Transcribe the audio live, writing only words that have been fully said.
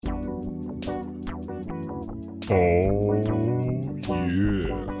Oh,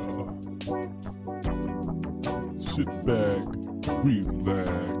 yeah. Sit back,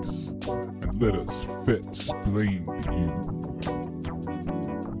 relax, and let us explain to you.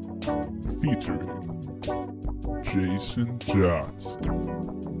 Featuring Jason Johnson,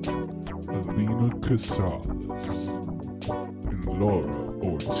 Alina Casales, and Laura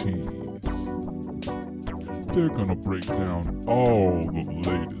Ortiz. They're gonna break down all the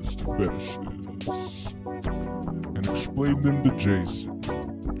latest fetishes and explain them to Jason,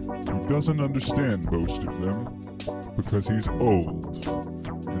 who doesn't understand most of them because he's old,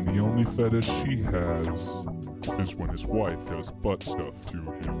 and the only fetish he has is when his wife does butt stuff to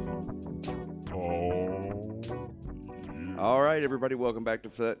him. Oh, yeah. All right, everybody, welcome back to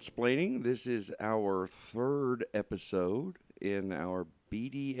Fetsplaining. This is our third episode in our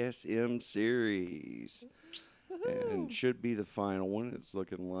BDSM series, and should be the final one, it's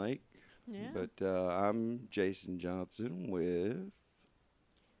looking like. Yeah. But I'm Jason Johnson with...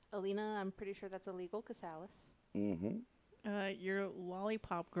 Alina, I'm pretty sure that's illegal, Casales. Mm-hmm. Your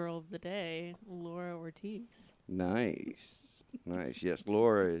lollipop girl of the day, Laura Ortiz. Nice. Nice. Yes,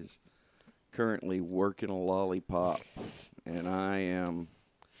 Laura is currently working a lollipop, and I am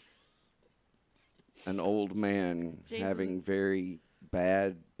an old man Jason. having very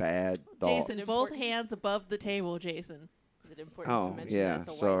bad thoughts. Jason, both hands above the table, Jason. Is it important Oh, to mention yeah, that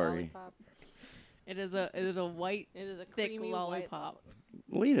it's a sorry. white lollipop? It is a white, It is a thick creamy lollipop.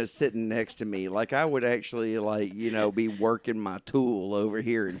 Lena's sitting next to me like I would actually, be working my tool over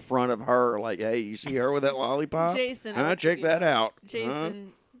here in front of her. Like, hey, you see her with that lollipop? Jason, Check that out.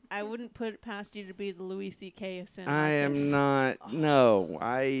 Jason, I wouldn't put it past you to be the Louis C.K. of sin. I am not. No,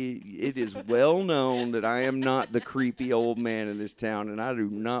 it is well known that I am not the creepy old man in this town, and I do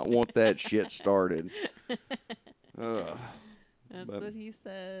not want that shit started. Ugh. That's but- what he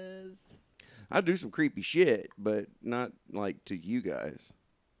says. I do some creepy shit, but not like to you guys.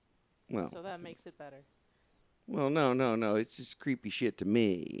 Well, So that makes it better. well, no. It's just creepy shit to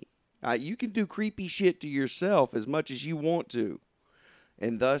me. You can do creepy shit to yourself as much as you want to,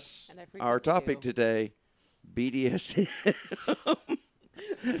 and thus And I our frequently topic do. today, BDSM.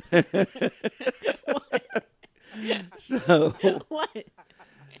 So, What?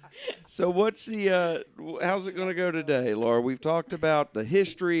 so what's the how's it going to go today, Laura? We've talked about the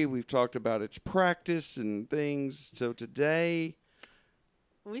history, we've talked about its practice and things. So today,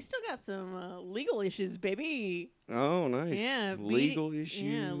 We still got some legal issues, baby. oh nice, Yeah, legal issues.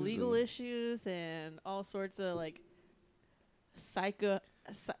 Yeah, legal and- issues and all sorts of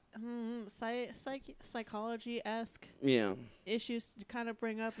psychology-esque Yeah, issues to kind of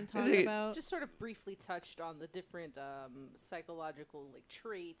bring up and talk it- about. Just sort of briefly touched on the different psychological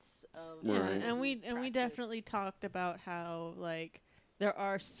traits of Yeah, Right. and we practice. definitely talked about how there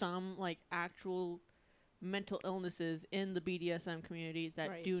are some actual mental illnesses in the BDSM community that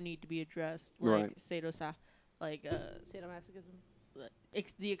Right. do need to be addressed, Right. sadomasochism.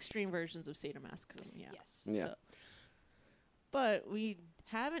 the extreme versions of sadomasochism. Yeah. Yes. Yeah. So, but we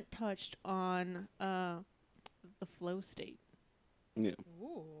haven't touched on the flow state, yeah.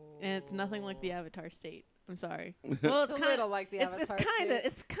 Ooh. and it's nothing like the Avatar state. I'm sorry. Well, It's a little like the Avatar state.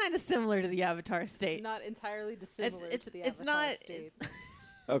 It's kind of similar to the Avatar state. It's not entirely dissimilar to the it's Avatar not. state.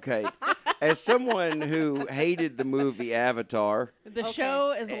 Okay, as someone who hated the movie Avatar, The Okay.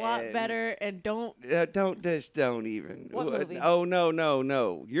 show is a lot And- better, and don't. don't even. What movie? Oh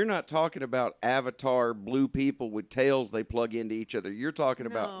no! You're not talking about Avatar blue people with tails they plug into each other. You're talking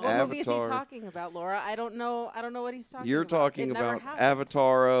about No. What Avatar. movie is he talking about, Laura? I don't know what he's talking You're about. talking It never about happened.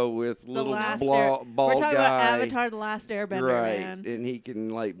 Avataro with little Last bald We're talking guy. about Avatar: The Last Airbender, right, man. and he can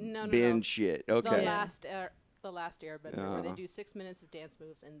No. bend shit. Okay. The last Airbender, where they Uh-huh. do 6 minutes of dance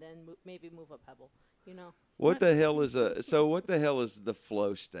moves and then maybe move a pebble. You know. What the hell is what the hell is the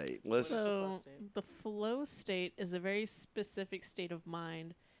flow state? Let's So the flow state is a very specific state of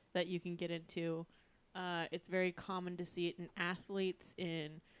mind that you can get into. It's very common to see it in athletes,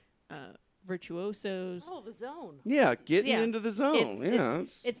 in virtuosos. Oh, the zone. yeah, getting Yeah. into the zone.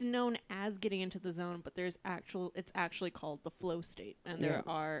 It's known as getting into the zone, but it's actually called the flow state, and there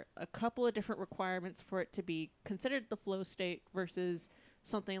are a couple of different requirements for it to be considered the flow state versus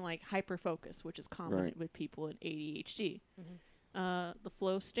something like hyperfocus, which is common Right. with people in ADHD. Mhm. The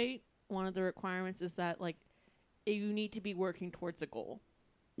flow state, one of the requirements is that you need to be working towards a goal,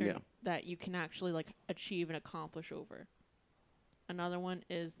 or Yeah. that you can actually achieve and accomplish over. Another one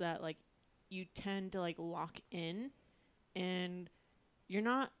is that you tend to lock in, and you're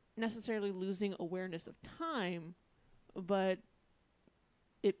not necessarily losing awareness of time, but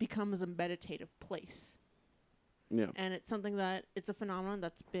it becomes a meditative place. Yeah. And it's something that it's a phenomenon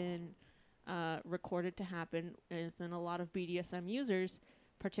that's been recorded to happen within a lot of BDSM users,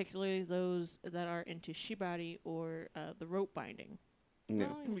 particularly those that are into shibari or the rope binding. Yeah.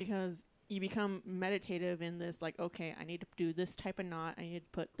 Because you become meditative in this, like, okay, I need to do this type of knot. I need to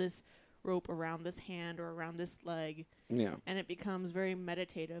put this rope around this hand or around this leg. Yeah. And it becomes very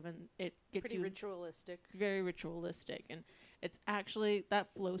meditative, and it gets Pretty you ritualistic. very ritualistic. And it's actually,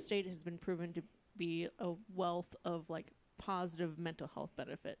 that flow state has been proven to be a wealth of, like, positive mental health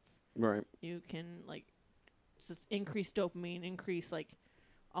benefits. Right. You can, like, just increase dopamine, increase, like,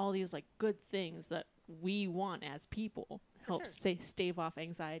 all these, like, good things that we want as people. Helps stave off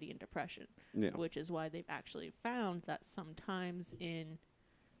anxiety and depression. Yeah. Which is why they've actually found that sometimes in,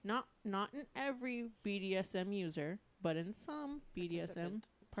 not in every BDSM user, but in some BDSM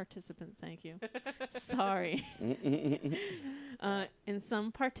participants, thank you. Sorry. In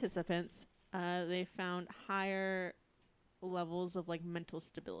some participants, they found higher levels of, like, mental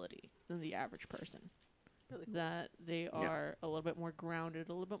stability than the average person. Really cool. That they are a little bit more grounded,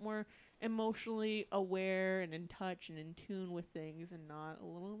 a little bit more emotionally aware and in touch and in tune with things, and not a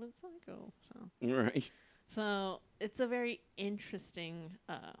little bit psycho. Right. So it's a very interesting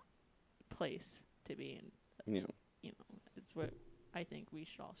place to be in. Yeah. You know, it's what I think we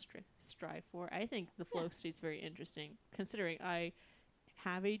should all strive for. I think the flow state's very interesting, considering I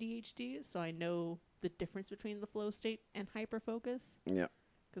have ADHD, so I know the difference between the flow state and hyperfocus. Yeah.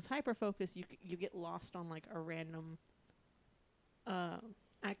 Because hyperfocus, you get lost on, like, a random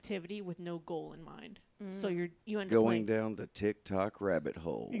activity with no goal in mind. So you end up Going playing down the TikTok rabbit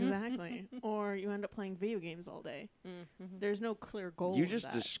hole. exactly, or you end up playing video games all day. There's no clear goal. You in just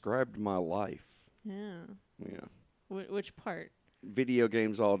that. described my life. Yeah. Yeah. Which part? Video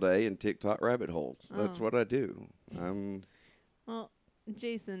games all day and TikTok rabbit holes. That's Oh. what I do. I'm Well,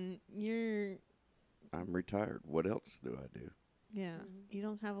 Jason, I'm retired. What else do I do? yeah, you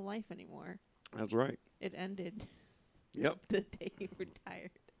don't have a life anymore. That's right. It ended Yep. the day you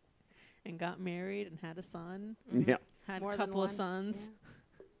retired and got married and had a son. Yeah. Had More a than couple of one, sons.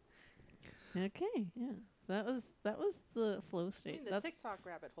 Okay, yeah. So that was the flow I state. mean, the That's TikTok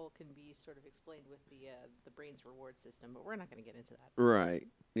rabbit hole can be sort of explained with the brain's reward system, but we're not going to get into that. Right.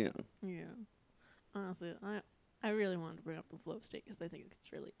 Yeah. yeah. Honestly, I really wanted to bring up the flow state because I think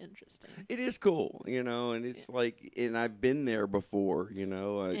it's really interesting. It is cool, and it's like, and I've been there before,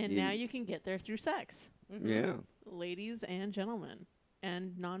 And now you can get there through sex, Yeah. ladies and gentlemen,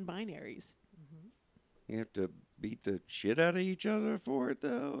 and non-binaries. You have to beat the shit out of each other for it,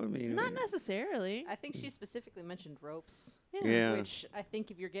 though. I mean, Not necessarily. I think she specifically mentioned ropes, Yeah. which I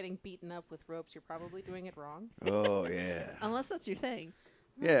think if you're getting beaten up with ropes, you're probably doing it wrong. Oh yeah. Unless that's your thing.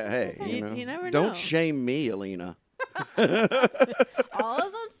 Yeah. Hey, You never know. Don't shame me, Alina. All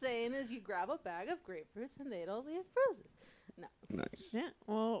I'm saying is you grab a bag of grapefruits and they don't leave bruises. No. Nice. Yeah.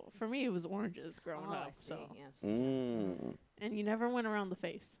 Well, for me, it was oranges growing Oh, I up. see. So, Yes. Mm. and you never went around the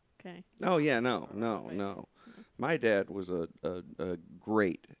face. Okay. Oh yeah, no. My dad was a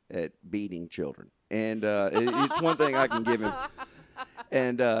great at beating children, and it's one thing I can give him.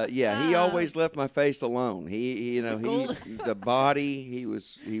 And he always left my face alone. He the body he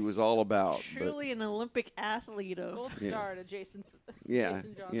was all about. Truly an Olympic athlete of. Gold Yeah. star to Jason. Yeah,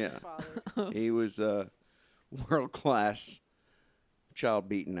 Jason Johnson's yeah. father. He was a world class child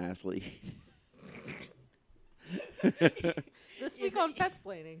beating athlete. This week on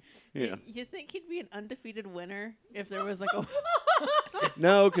Petsplaining. Yeah. You think he'd be an undefeated winner if there was like a.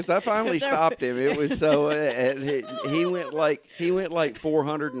 No, because I finally There- stopped him. It was so he went like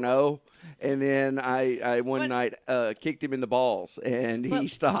 400-0, and then I one But- night kicked him in the balls, and he But-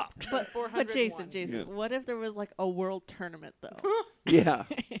 stopped. But 401. Jason, Yeah. what if there was like a world tournament though? Yeah,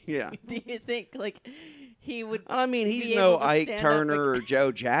 yeah. Do you think like he would? I mean, he's be no able to Ike stand up Turner or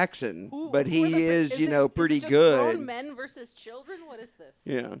Joe Jackson, Ooh, but he is, it pretty just good. Grown men versus children. What is this?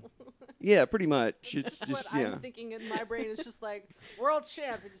 Yeah, yeah, pretty much. It's That's just what yeah, I'm thinking in my brain. It's just like world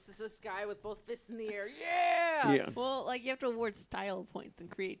champ. It's just this guy with both fists in the air. Yeah. yeah. Well, like you have to award style points and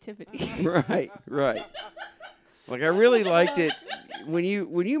creativity. Right, right. Like I really liked it when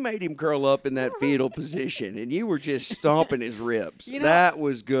you made him curl up in that fetal position and you were just stomping his ribs. You know, that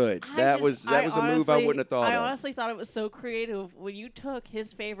was good. I That just- was a move I wouldn't have thought I of. honestly thought it was so creative when you took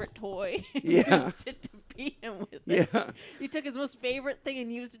his favorite toy and Yeah. used it to beat him with it. Yeah. You took his most favorite thing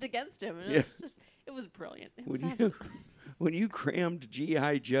and used it against him. And Yeah. it was brilliant. It was When you crammed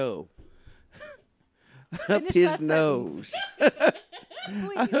G.I. Joe up Finish his that nose. Please.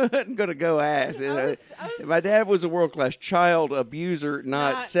 I wasn't gonna go ass. I was My dad was a world class child abuser,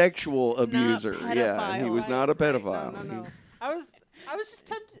 not Not- sexual abuser. Yeah, he pedophile. was not a pedophile. No. I was just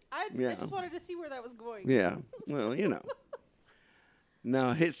tempted. I Yeah. just wanted to see where that was going. Yeah. Well,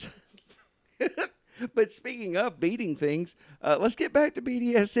 No, it's. But speaking of beating things, let's get back to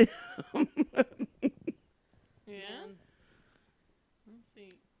BDSM. Yeah. Let's see.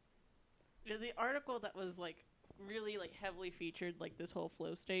 Yeah, the article that was like really like heavily featured, like this whole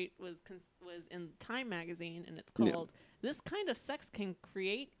flow state, was in Time magazine, and it's Yeah. called "This Kind of Sex Can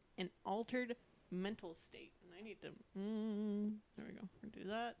Create an Altered Mental State." And I need to. There we go. We'll do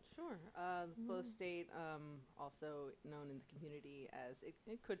that. Sure. The flow state, also known in the community as it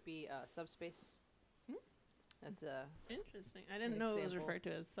could be subspace. Hmm. That's a Interesting. I didn't An know it was example. referred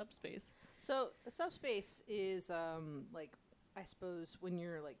to as subspace. so a subspace is like, I suppose when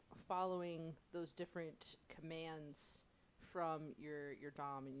you're like following those different commands from your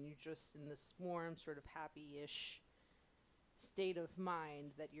dom, and you're just in this warm, sort of happy-ish state of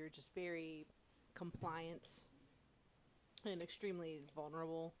mind that you're just very compliant and extremely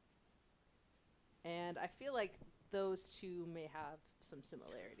vulnerable. And I feel like those two may have some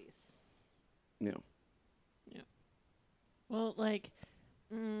similarities. Yeah. Well, like,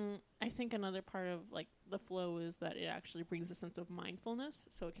 I think another part of like the flow is that it actually brings a sense of mindfulness,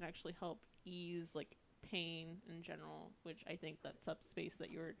 so it can actually help ease like pain in general, which I think that subspace that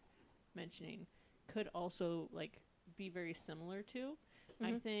you were mentioning could also like be very similar to.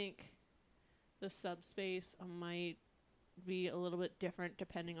 I Mhm. think the subspace might be a little bit different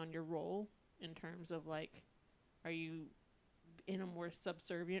depending on your role, in terms of like, are you in a more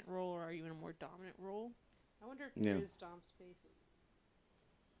subservient role or are you in a more dominant role? I wonder if Yeah. there is dom space.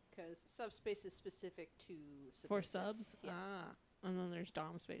 Because subspace is specific to For submissives. subs? Yes. Ah. And then there's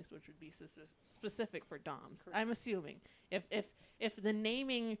dom space, which would be specific for doms. Correct. I'm assuming. If the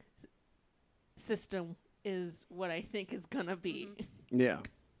naming system is what I think is gonna be. Mhm. Yeah.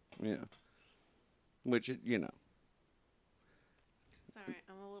 Yeah. Which, Sorry,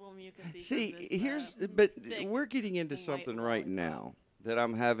 I'm a little mucusy. from See, this, here's, thick we're getting into white something right lollipop. now that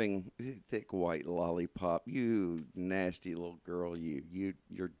I'm having thick white lollipop. You nasty little girl,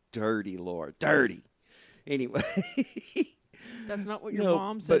 you're dirty, Laura, dirty. Anyway, That's not what your No,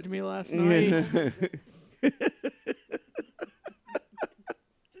 mom said but- to me last night.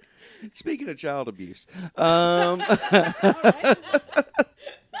 Speaking of child abuse,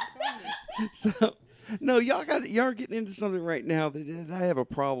 so no, y'all are getting into something right now that I have a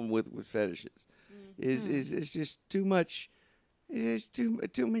problem with fetishes. Is it's just too much. It's too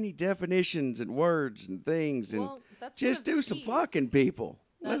many definitions and words and things, and Well, that's just one of the do some keys. fucking, people.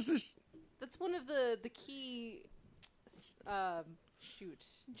 Let's That's- just That's one of the key. Shoot.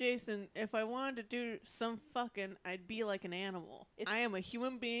 Jason, if I wanted to do some fucking, I'd be like an animal. It's- I am a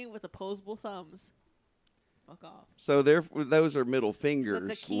human being with opposable thumbs. Fuck off. so those are middle fingers,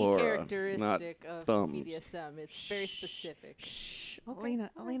 That's a key Laura, not characteristic of thumbs. BDSM. It's very specific. Shh. Okay,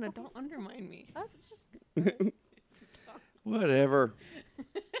 Elena, alright, Elena, okay. don't undermine me. It's just whatever.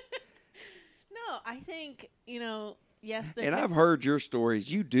 No, I think, yes, there And could- I've heard your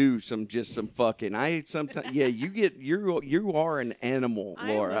stories. You do some fucking. I sometimes you are an animal,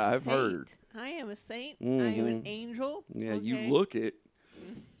 I am Laura. a I've heard. saint. I am a saint. I am an Mhm. angel. Yeah, you okay? look it.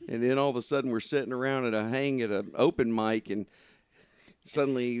 And then all of a sudden we're sitting around at an open mic, and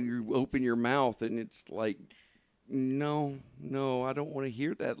suddenly you open your mouth and it's like, no, I don't want to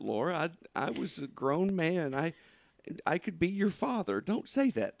hear that, Laura. I was a grown man. I could be your father. Don't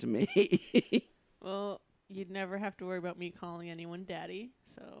say that to me. Well, you'd never have to worry about me calling anyone daddy.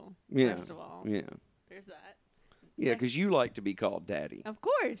 So, Yeah, first of all, yeah, there's that. yeah, because you like to be called daddy. Of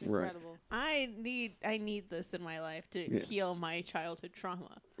course. Right. incredible. I need this in my life to Yes. heal my childhood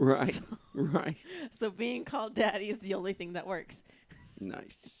trauma. Right, right. So being called daddy is the only thing that works.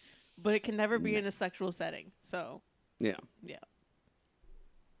 Nice. But it can never be in a sexual setting. So, Yeah. yeah.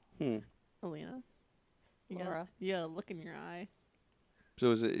 Laura? Alina? You got a look in your eye.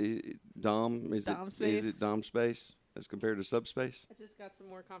 So is it Dom? Dom Is space? it Dom space as compared to subspace? I just got some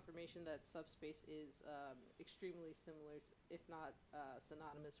more confirmation that subspace is extremely similar, if not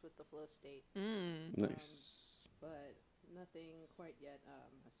synonymous with the flow state, Nice. but nothing quite yet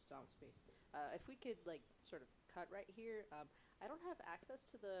as to dom space. If we could like sort of cut right here, I don't have access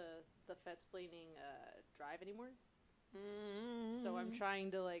to the Fetsplaining drive anymore, so I'm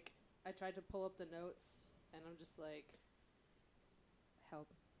trying to like I tried to pull up the notes and I'm just like, help,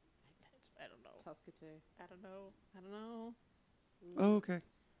 I don't know. Tuscate. I don't know. Oh, okay.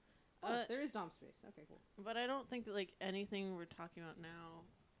 Oh, there is dom space. Okay, cool. But I don't think that like anything we're talking about now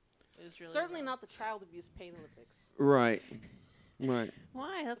is really Certainly wrong. not the child abuse pain Olympics. Right. Right.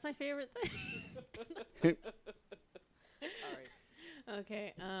 Why? That's my favorite thing. All right.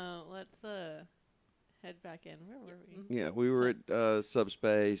 Okay, let's head back in. Where were we? Mhm. Yeah, we were at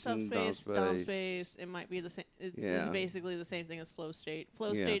subspace and dom Subspace, dom space. space. It might be the same. It's Yeah. basically the same thing as flow state.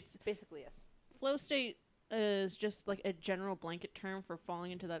 Yeah. Basically, yes. Flow state is just like a general blanket term for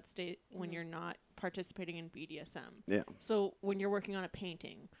falling into that state when Mhm. you're not participating in BDSM. Yeah. So when you're working on a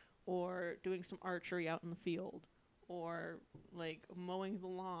painting or doing some archery out in the field or like mowing the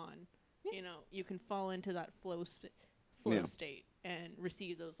lawn, you know, you can fall into that flow Yeah. state and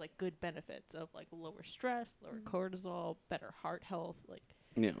receive those like good benefits of like lower stress, lower cortisol, better heart health. Like,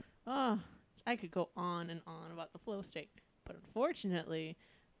 Yeah. I could go on and on about the flow state, but unfortunately,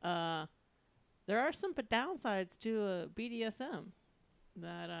 there are some downsides to BDSM.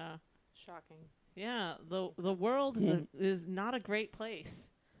 That Shocking. yeah, the world is not a great place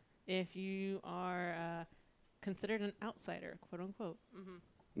if you are considered an outsider, quote unquote.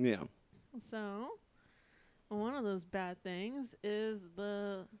 Mm-hmm. Yeah. So, one of those bad things is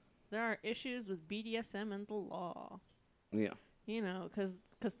there are issues with BDSM and the law. Yeah. You know, because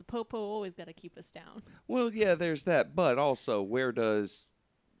the popo always got to keep us down. Well, yeah, there's that, but also where does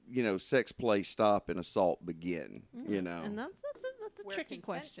sex play stop and assault begin? You know. And that's a Where tricky consent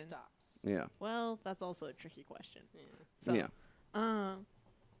question. stops. Yeah. Well, that's also a tricky question. Yeah. So, Yeah.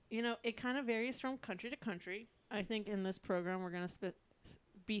 you know, it kind of varies from country to country. I think in this program we're going to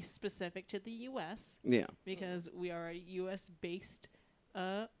be specific to the U.S. Yeah. because we are a U.S.-based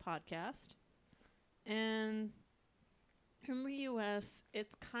podcast. And in the U.S.,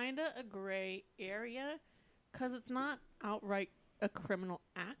 it's kind of a gray area because it's not outright a criminal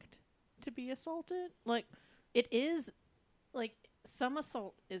act to be assaulted. Like, it is, like, some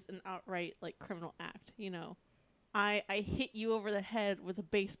assault is an outright, like, criminal act, you know. I hit you over the head with a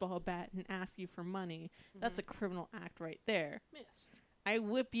baseball bat and ask you for money. That's a criminal act right there. Yes. I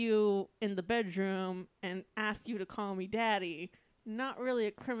whip you in the bedroom and ask you to call me daddy. Not really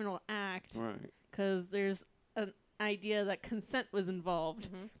a criminal act Right. because there's an idea that consent was involved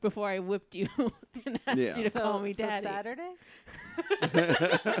Mhm. before I whipped you and asked Yeah. you to call me daddy. Saturday?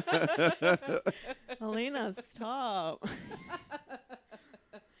 Alina, stop.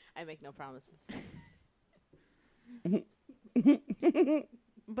 I make no promises.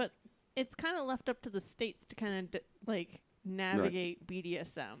 But it's kind of left up to the states to kind of navigate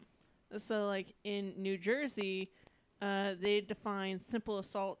BDSM. So like in New Jersey, they define simple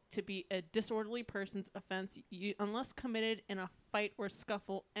assault to be a disorderly person's offense unless committed in a fight or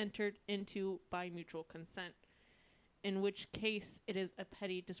scuffle entered into by mutual consent, in which case it is a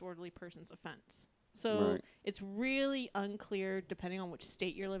petty disorderly person's offense. So Right. it's really unclear depending on which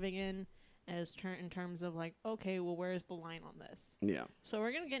state you're living in in terms of like, okay, well, where's the line on this? Yeah. So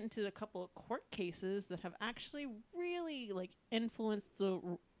we're going to get into a couple of court cases that have actually really like influenced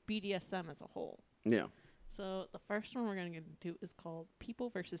the BDSM as a whole. Yeah. So the first one we're going to get into is called People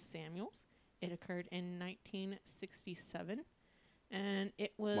versus Samuels. It occurred in 1967, and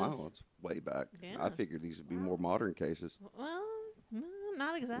it was Wow, that's way back. Yeah. I figured these would be more modern cases. well, no,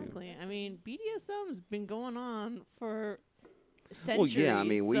 not exactly. I mean, BDSM's been going on for centuries. Well, yeah, I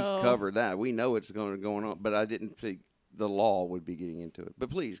mean, we've so- covered that. We know it's going on, but I didn't think the law would be getting into it. But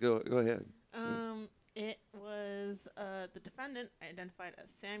please, go ahead. It was the defendant, identified as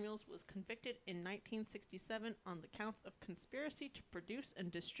Samuels, was convicted in 1967 on the counts of conspiracy to produce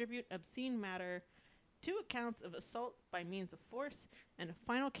and distribute obscene matter, 2 counts of assault by means of force, and a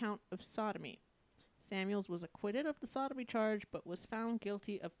final count of sodomy. Samuels was acquitted of the sodomy charge, but was found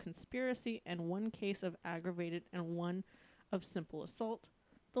guilty of conspiracy and 1 case of aggravated and 1 of simple assault.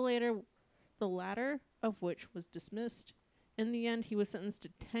 The latter of which was dismissed. In the end, he was sentenced to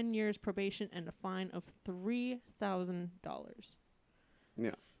 10 years probation and a fine of $3,000.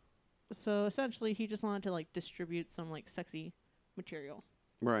 Yeah. So essentially, he just wanted to like distribute some like sexy material,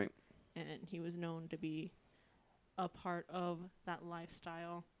 Right. and he was known to be a part of that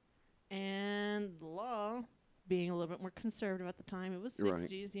lifestyle. And the law, being a little bit more conservative at the time, it was Right.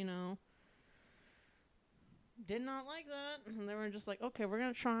 60s, you know, did not like that. And they were just like, okay, we're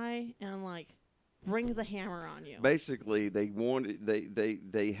gonna try and like bring the hammer on you. Basically,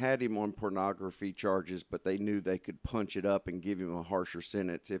 they had him on pornography charges, but they knew they could punch it up and give him a harsher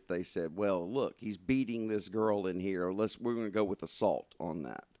sentence if they said, "Well, look, he's beating this girl in here. We're going to go with assault on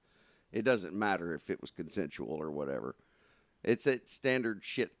that." It doesn't matter if it was consensual or whatever. It's that standard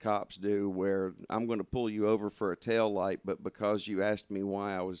shit cops do, where I'm going to pull you over for a tail light, but because you asked me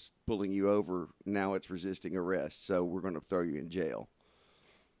why I was pulling you over, now it's resisting arrest, so we're going to throw you in jail.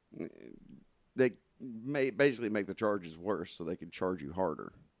 They basically make the charges worse so they can charge you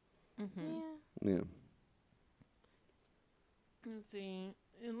harder. Mm-hmm. Yeah. Yeah. Let's see.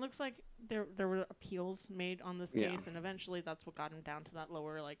 it looks like there were appeals made on this Yeah. case, and eventually that's what got him down to that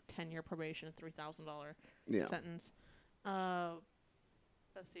lower, like, 10-year probation, $3,000 Yeah. sentence.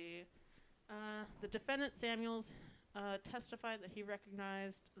 Let's see. The defendant, Samuels, testified that he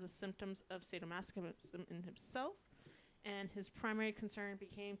recognized the symptoms of sadomasochism in himself, and his primary concern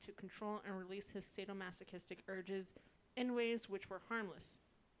became to control and release his sadomasochistic urges in ways which were harmless.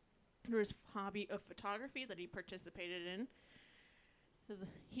 Through his hobby of photography that he participated in,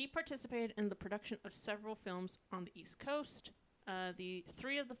 he participated in the production of several films on the East Coast. The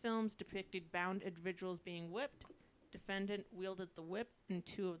 3 of the films depicted bound individuals being whipped. Defendant wielded the whip in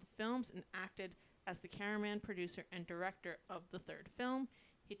 2 of the films and acted as the cameraman, producer, and director of the 3rd film.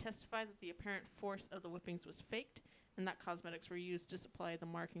 He testified that the apparent force of the whippings was faked and that cosmetics were used to supply the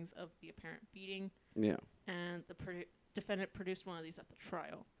markings of the apparent beating. Yeah. And the defendant produced one of these at the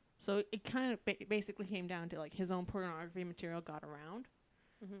trial. So it kind of basically came down to, like, his own pornography material got around.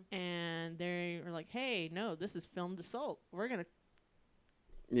 Mm-hmm. And they were like, hey, no, this is filmed assault. We're going to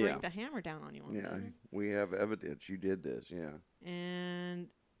Yeah. break the hammer down on you on Yeah. this. We have evidence you did this. Yeah. And,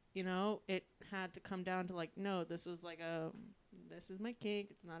 you know, it had to come down to, like, no, this was like this is my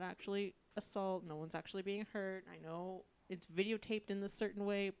gig. It's not actually assault. No one's actually being hurt. I know it's videotaped in this certain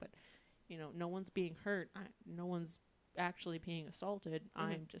way, but, you know, no one's being hurt. No one's actually being assaulted.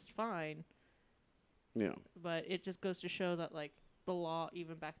 I'm just fine. Yeah. But it just goes to show that, like, the law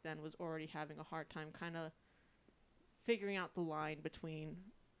even back then was already having a hard time kind of figuring out the line between,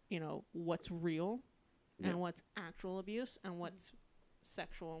 you know, what's real Yeah. and what's actual abuse and what's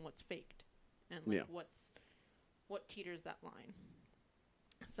sexual and what's faked, and, like, Yeah. what teeters that line.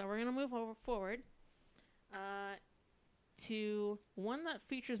 So we're gonna move forward to one that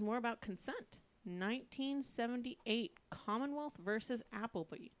features more about consent. 1978, Commonwealth versus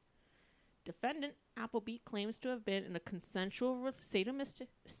Appleby. Defendant Appleby claims to have been in a consensual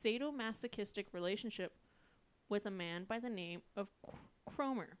sadomasochistic relationship with a man by the name of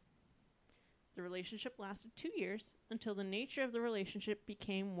Cromer. The relationship lasted 2 years until the nature of the relationship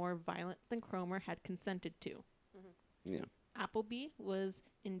became more violent than Cromer had consented to. Yeah. Appleby was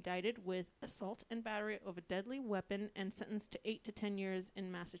indicted with assault and battery of a deadly weapon and sentenced to 8 to 10 years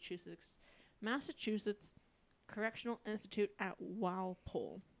in Massachusetts Correctional Institute at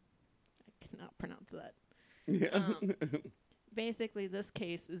Walpole. I cannot pronounce that. Yeah. Basically, this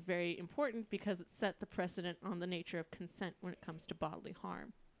case is very important because it set the precedent on the nature of consent when it comes to bodily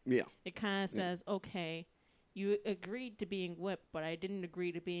harm. Yeah. It kind of says, okay, you agreed to being whipped, but I didn't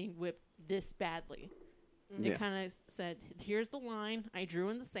agree to being whipped this badly. Yeah. It kind of said, here's the line I drew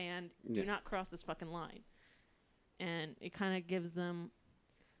in the sand. Yeah. Do not cross this fucking line. And it kind of gives them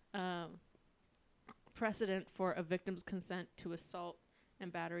precedent for a victim's consent to assault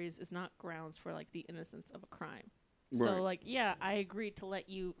and batteries is not grounds for, like, the innocence of a crime. Right. So, like, yeah, I agreed to let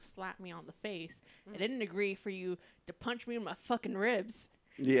you slap me on the face. I didn't agree for you to punch me in my fucking ribs.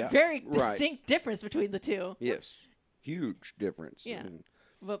 Yeah. Very right. distinct difference between the two. Yes. Huge difference. Yeah. And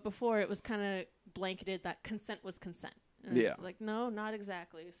But before, it was kind of blanketed that consent was consent. And Yeah. it's like, no, not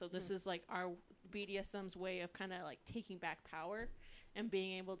exactly. So this is, like, our BDSM's way of kind of, like, taking back power and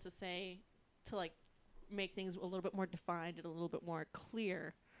being able to say, to, like, make things a little bit more defined and a little bit more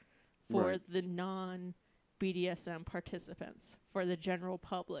clear for Right. the non-BDSM participants, for the general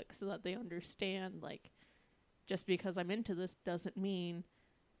public, so that they understand, like, just because I'm into this doesn't mean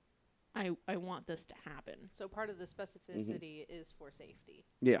I want this to happen. So part of the specificity is for safety.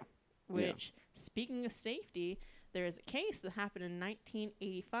 yeah. Which, speaking of safety, there is a case that happened in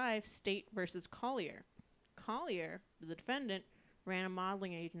 1985, State versus Collier. Collier, the defendant, ran a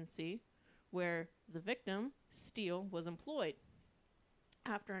modeling agency where the victim, Steele, was employed.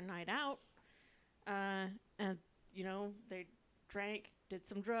 After a night out, and, you know, they drank, did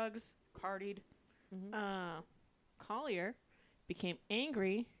some drugs, partied. Collier became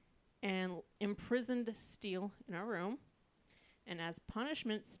angry and imprisoned Steele in a room. And as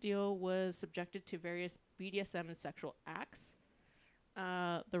punishment, Steele was subjected to various BDSM and sexual acts.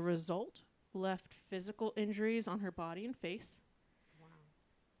 The result left physical injuries on her body and face. Wow.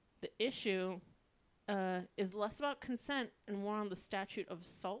 The issue is less about consent and more on the statute of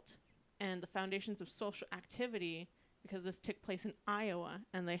assault and the foundations of social activity, because this took place in Iowa,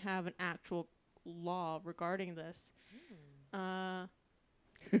 and they have an actual law regarding this.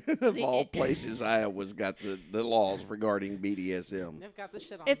 Of all places, Iowa's got the laws regarding BDSM. They've got the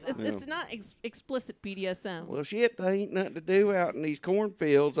shit on It's them. it's not explicit BDSM. Well, shit, there ain't nothing to do out in these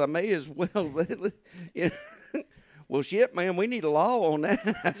cornfields. I may as well. You know, well, shit, man, we need a law on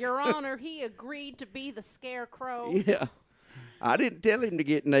that. Your Honor, he agreed to be the scarecrow. Yeah. I didn't tell him to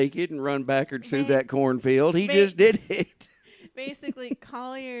get naked and run backwards through Man. that cornfield. He Man. just did it. basically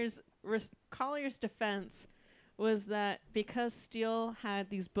Collier's defense was that because Steele had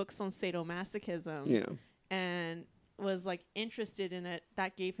these books on sadomasochism Yeah. and was like interested in it,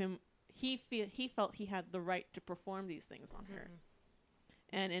 that gave him he felt he had the right to perform these things on her.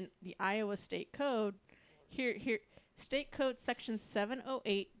 And in the Iowa State Code, here State Code section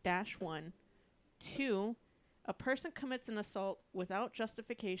 708-1, 2, a person commits an assault without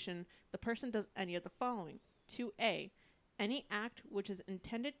justification. The person does any of the following. 2A, any act which is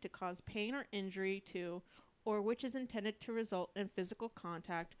intended to cause pain or injury to, or which is intended to result in physical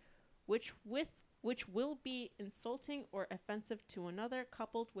contact, which will be insulting or offensive to another,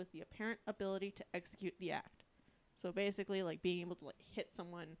 coupled with the apparent ability to execute the act. So basically, like, being able to, like, hit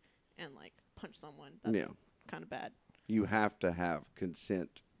someone and, like, punch someone, that's kind of bad. You have to have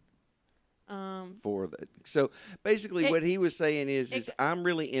consent for that. So basically what he was saying is I'm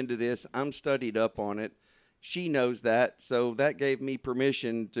really into this. I'm studied up on it. She knows that. So that gave me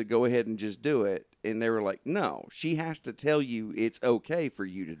permission to go ahead and just do it. And they were like, no, she has to tell you it's okay for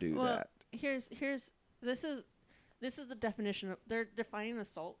you to do that. This is the definition of, they're defining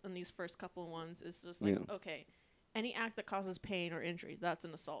assault in these first couple of ones is just like, okay, any act that causes pain or injury, that's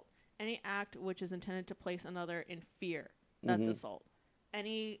an assault. Any act which is intended to place another in fear, that's assault.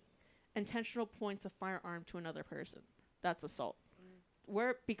 Any intentional points a firearm to another person, that's assault.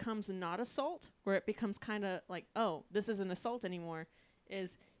 Where it becomes not assault, where it becomes kind of like, oh, this isn't assault anymore,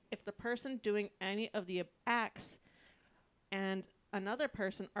 is if the person doing any of the acts and another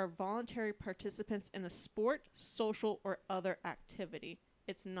person are voluntary participants in a sport, social, or other activity.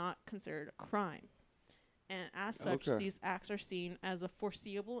 It's not considered a crime. And as such, these acts are seen as a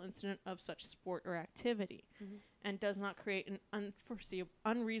foreseeable incident of such sport or activity and does not create an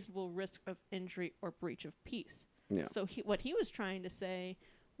unreasonable risk of injury or breach of peace. Yeah. So what he was trying to say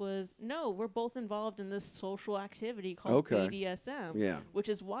was, no, we're both involved in this social activity called BDSM, which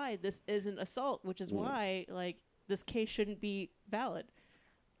is why this isn't assault, which is why, like, this case shouldn't be valid.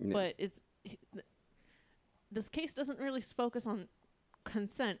 But this case doesn't really focus on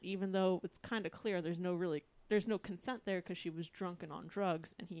consent, even though it's kind of clear there's no consent there because she was drunk and on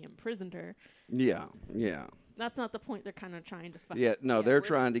drugs and he imprisoned her. Yeah. That's not the point they're kind of trying to find. They're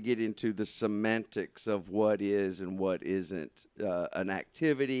trying to get into the semantics of what is and what isn't an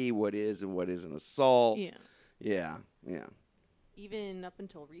activity, what is and what isn't assault. Yeah. Even up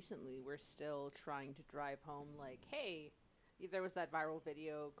until recently, we're still trying to drive home, like, hey, there was that viral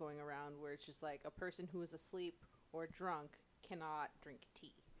video going around where it's just like a person who is asleep or drunk cannot drink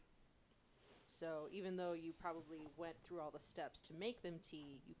tea. So even though you probably went through all the steps to make them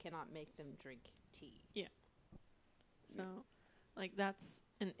tea, you cannot make them drink tea. Yeah. So, like, that's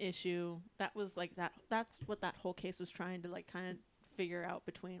an issue. That was, like, that's what that whole case was trying to, like, kind of figure out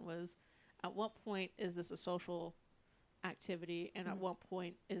between was, at what point is this a social activity, and at what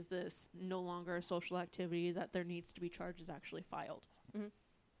point is this no longer a social activity that there needs to be charges actually filed.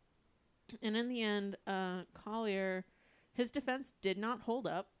 And in the end, Collier, his defense did not hold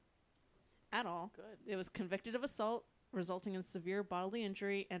up at all. It was convicted of assault resulting in severe bodily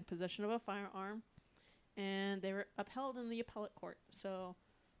injury and possession of a firearm, and they were upheld in the appellate court. So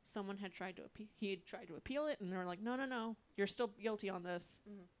someone had tried to appeal it, and they were like, no, you're still guilty on this.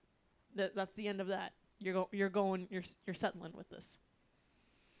 That's the end of that. You're settling with this.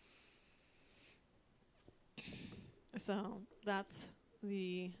 So that's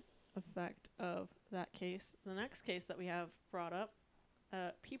the effect of that case. The next case that we have brought up,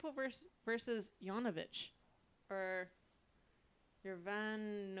 People versus Jovanovic, or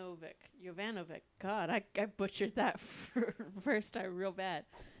Jovanovic. God, I butchered that first time real bad.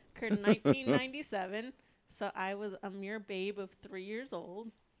 Occurred in 1997. So I was a mere babe of 3 years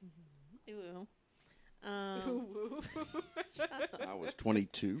old. Ew. I was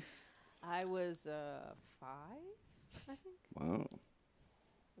 22. I was 5, I think. Wow.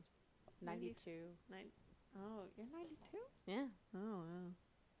 92. Oh, you're 92? Yeah. Oh,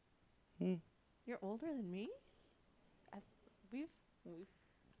 wow. You're older than me?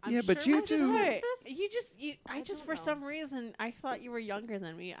 Yeah, but you too. I just for some reason, I thought you were younger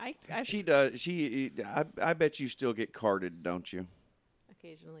than me. She does. I bet you still get carded, don't you?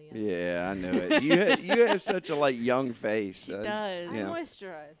 Occasionally, yes. Yeah, I know it. You have such a young face. She does. I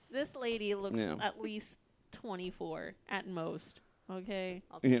moisturize. This lady looks at least 24 at most. Okay.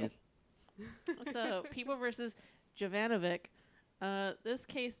 I'll take it. So, People versus Jovanovic. This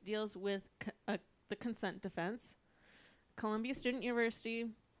case deals with the consent defense. Columbia Student University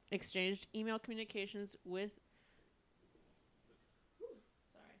exchanged email communications with.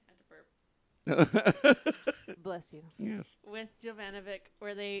 Sorry, I had to burp. Bless you. Yes. With Jovanovic,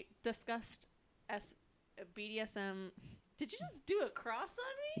 where they discussed BDSM Did you just do a cross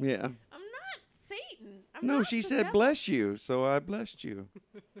on me? Yeah. I'm not Satan. I'm No, not she the said devil. bless you, so I blessed you.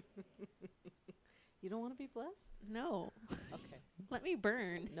 You don't want to be blessed? No. Okay, Let me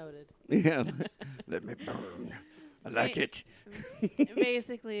burn. noted. Yeah. Let me burn. I like it.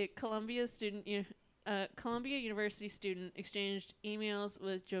 Basically, Columbia University student exchanged emails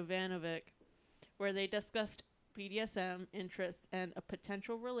with Jovanovic, where they discussed BDSM interests and a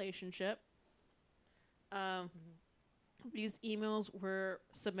potential relationship. These emails were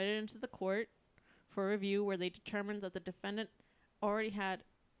submitted into the court for review, where they determined that the defendant already had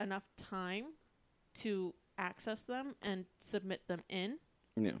enough time to access them and submit them in.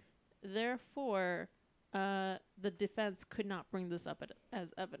 Yeah. Therefore, the defense could not bring this up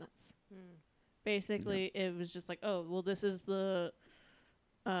as evidence. Basically, it was just like, oh, well, this is the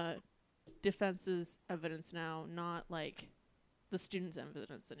defense's evidence now, not like the student's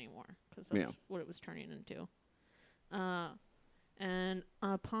evidence anymore, because that's what it was turning into. And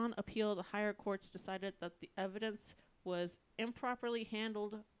upon appeal, the higher courts decided that the evidence was improperly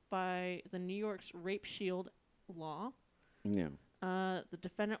handled by the New York's rape shield law. Yeah. The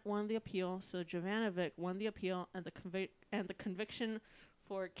defendant won the appeal, so Jovanovic won the appeal, and the conviction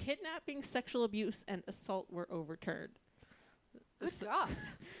for kidnapping, sexual abuse, and assault were overturned. Good job.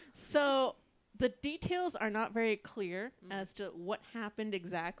 So the details are not very clear as to what happened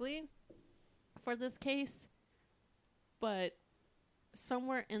exactly for this case, but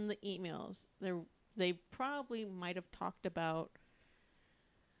somewhere in the emails, they probably might have talked about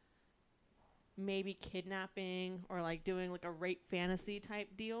maybe kidnapping or like doing like a rape fantasy type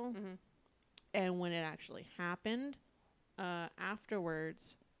deal. And when it actually happened,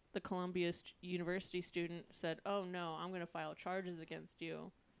 afterwards, the Columbia University student said, oh no, I'm going to file charges against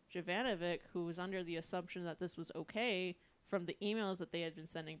you. Jovanovic, who was under the assumption that this was okay from the emails that they had been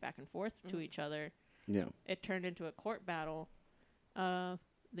sending back and forth to each other, it turned into a court battle. The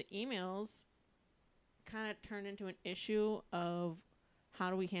emails kind of turned into an issue of how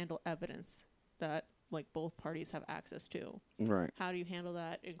do we handle evidence that like both parties have access to. Right. How do you handle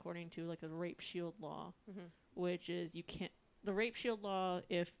that according to like a rape shield law, which is you can't. The rape shield law,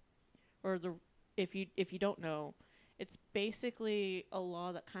 if you don't know, it's basically a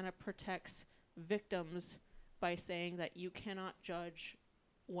law that kind of protects victims by saying that you cannot judge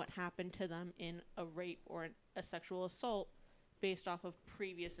what happened to them in a rape or a sexual assault based off of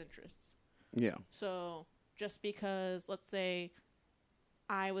previous interests. Yeah. So just because, let's say,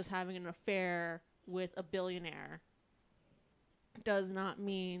 I was having an affair with a billionaire does not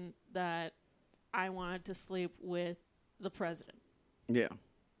mean that I wanted to sleep with the president. Yeah.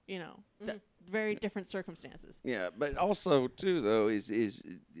 You know, very different circumstances. Yeah, but also too though is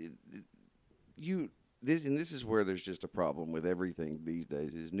this is where there's just a problem with everything these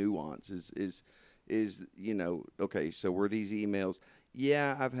days is nuance is you know, okay, so were these emails,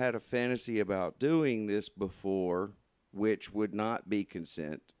 yeah, I've had a fantasy about doing this before, which would not be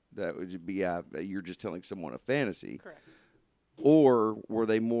consent. That would be you're just telling someone a fantasy. Correct. Or were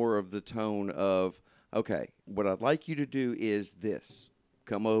they more of the tone of, okay, what I'd like you to do is this.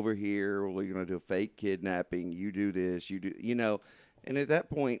 Come over here. We're going to do a fake kidnapping. You do this. You do, you know. And at that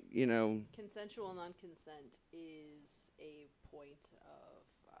point, you know. Consensual non-consent is a point of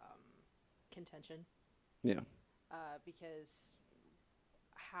contention. Yeah. Because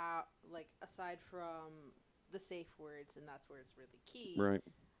how, like, aside from the safe words, and that's where it's really key. Right.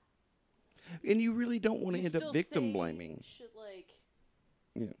 And you really don't want to you end up still victim say blaming. Shit like,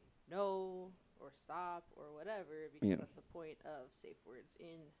 Yeah. no, or stop, or whatever, because that's the point of safe words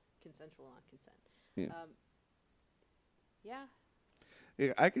in consensual non-consent. Yeah.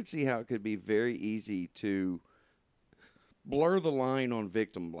 Yeah. I could see how it could be very easy to blur the line on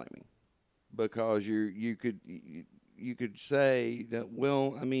victim blaming, because you could say that,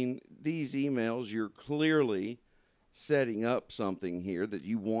 well, I mean, these emails, you're clearly setting up something here that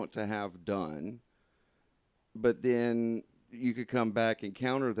you want to have done, but then you could come back and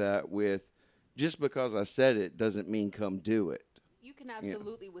counter that with, just because I said it doesn't mean come do it. You can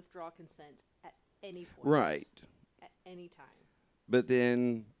absolutely withdraw consent at any point. Right. At any time. But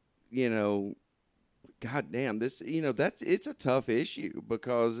then, you know, goddamn, this, you know, it's a tough issue,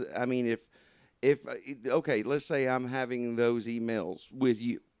 because, I mean, if okay, let's say I'm having those emails with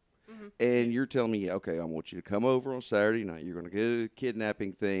you, and you're telling me, okay, I want you to come over on Saturday night. You're going to get a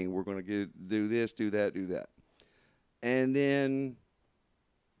kidnapping thing. We're going to do this, do that, do that. And then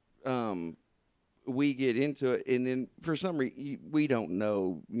we get into it, and then for some reason, we don't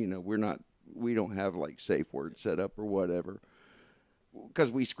know, you know, we don't have like safe word set up or whatever,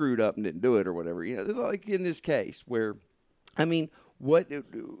 because we screwed up and didn't do it or whatever. You know, like in this case where, I mean, what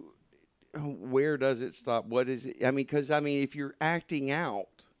where does it stop? What is it? I mean, because if you're acting out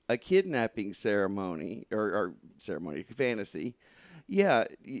a kidnapping ceremony or ceremony fantasy, yeah,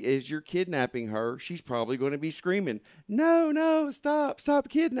 as you're kidnapping her, she's probably going to be screaming, "No, no, stop, stop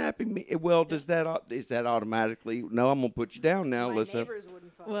kidnapping me!" Well, is that automatically? No, I'm gonna put you down now, My Alyssa. neighbors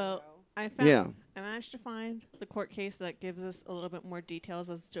wouldn't fucking Well, know. Yeah. I managed to find the court case that gives us a little bit more details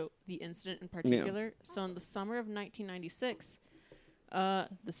as to the incident in particular. So in the summer of 1996, the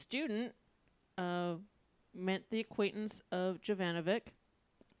student met the acquaintance of Jovanovic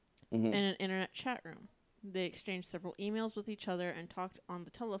Mhm. in an internet chat room. They exchanged several emails with each other and talked on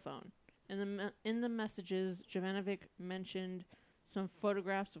the telephone. In the messages, Jovanovic mentioned some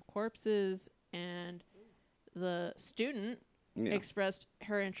photographs of corpses, and the student Yeah. expressed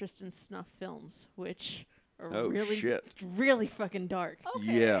her interest in snuff films, which are Oh, really, shit. really fucking dark.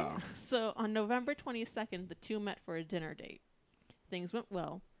 Okay. Yeah. So on November 22nd, the two met for a dinner date. Things went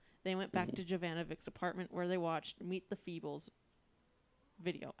well. They went back to Jovanovic's apartment where they watched Meet the Feebles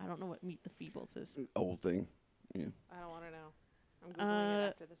video. I don't know what Meet the Feebles is. Old thing. Yeah. I don't want to know. I'm googling it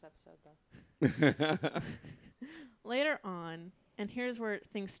after this episode, though. Later on, and here's where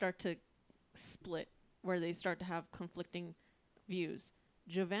things start to split, where they start to have conflicting views.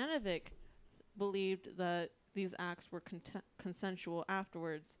 Jovanovic believed that these acts were consensual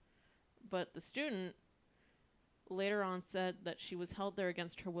afterwards, but the student later on said that she was held there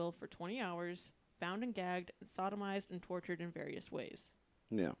against her will for 20 hours, bound and gagged, and sodomized and tortured in various ways.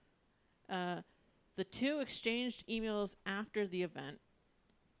 Yeah. The two exchanged emails after the event,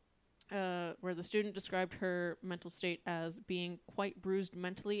 where the student described her mental state as being quite bruised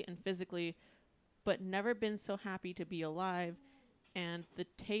mentally and physically, but never been so happy to be alive, and the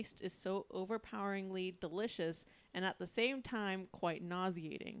taste is so overpoweringly delicious and at the same time quite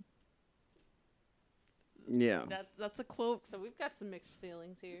nauseating. Yeah. That's a quote. So we've got some mixed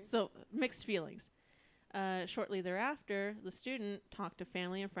feelings here. So, mixed feelings. Shortly thereafter, the student talked to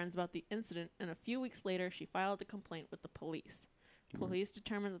family and friends about the incident, and a few weeks later, she filed a complaint with the police. Police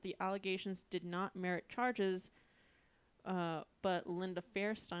determined that the allegations did not merit charges, but Linda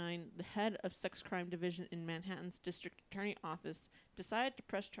Fairstein, the head of Sex Crime Division in Manhattan's District Attorney Office, decided to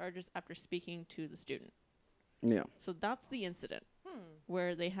press charges after speaking to the student. Yeah. So that's the incident,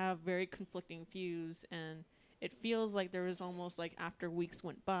 where they have very conflicting views, and it feels like there was almost like after weeks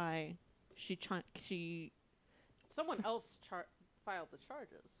went by, Someone else filed the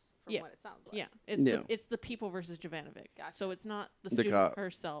charges, from Yeah. what it sounds like. yeah, it's the people versus Jovanovic. Gotcha. So it's not the The student cop.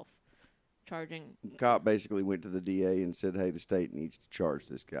 herself charging. Cop basically went to the DA and said, "Hey, the state needs to charge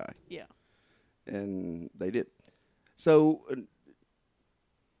this guy," Yeah. and they did. So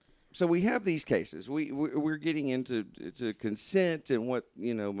we have these cases. We're getting into consent and what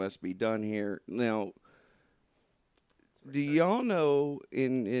must be done here now. Do y'all know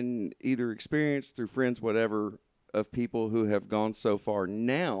in either experience through friends, whatever, of people who have gone so far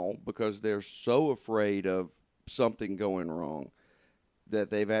now because they're so afraid of something going wrong that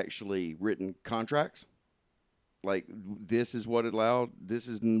they've actually written contracts? Like, this is what allowed, this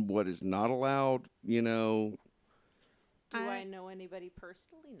is what is not allowed, Do I know anybody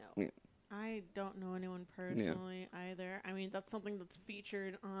personally? No. Yeah. I don't know anyone personally either. I mean, that's something that's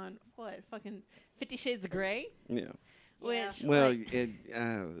featured on fucking 50 Shades of Grey? Yeah. Yeah. Which, Well, like,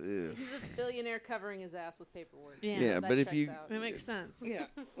 ugh. He's a billionaire covering his ass with paperwork. Yeah. Yeah, that but if checks you- out. it makes sense. Yeah.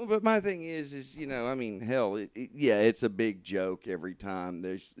 Well, but my thing is hell, it's a big joke every time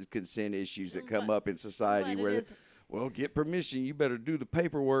there's consent issues that come But- up in society but it where, is- well, get permission, you better do the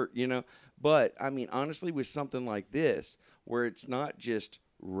paperwork, But, honestly, with something like this, where it's not just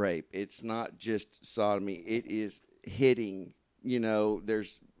rape, it's not just sodomy, it is hitting,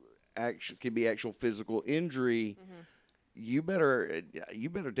 there's could be actual physical injury. You better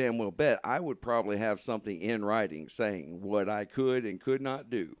damn well bet I would probably have something in writing saying what I could and could not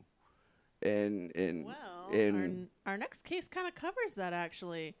do. And our next case kind of covers that,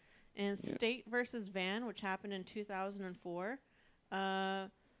 actually. In State versus Van, which happened in 2004.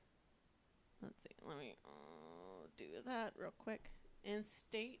 Let's see. Let me do that real quick. In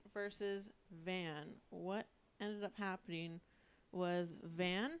State versus Van, what ended up happening was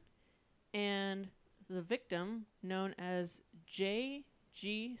Van and the victim, known as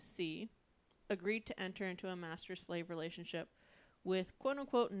JGC, agreed to enter into a master-slave relationship with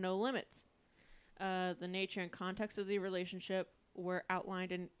quote-unquote no limits. The nature and context of the relationship were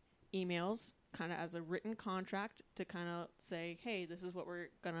outlined in emails, kind of as a written contract to kind of say, hey, this is what we're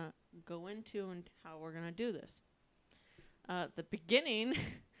going to go into and how we're going to do this. The beginning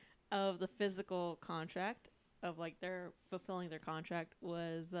of the physical contract, of like their fulfilling their contract,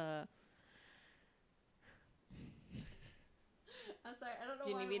 was I'm sorry. I don't know.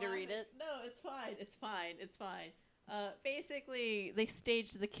 Do you why need me I'm to read laughing. it? No, it's fine. It's fine. It's fine. Basically, they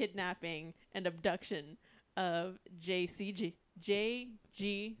staged the kidnapping and abduction of JCG.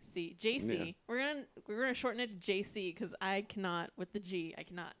 JGC. JC. Yeah. We're gonna shorten it to JC because I cannot with the G. I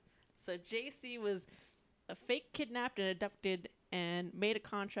cannot. So JC was a fake kidnapped and abducted and made a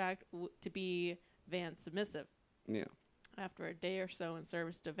contract to be Van's submissive. Yeah. After a day or so in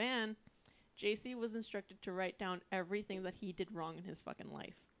service to Van, JC was instructed to write down everything that he did wrong in his fucking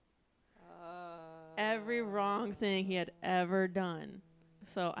life. Every wrong thing he had ever done.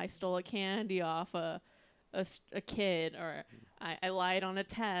 So I stole a candy off a kid, or I lied on a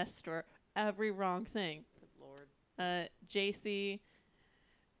test, or every wrong thing. Good Lord. JC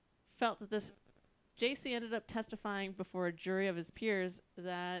felt that this. JC ended up testifying before a jury of his peers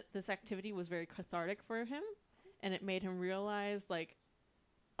that this activity was very cathartic for him, and it made him realize, like,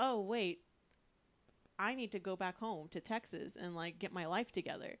 oh wait, I need to go back home to Texas and like get my life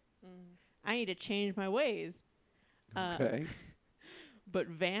together. Mm. I need to change my ways. Okay. But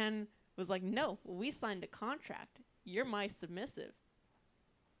Van was like, no, we signed a contract. You're my submissive.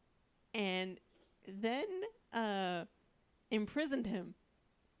 And then imprisoned him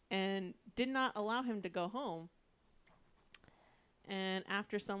and did not allow him to go home. And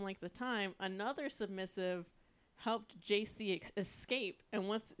after some length of time, another submissive helped JC escape. And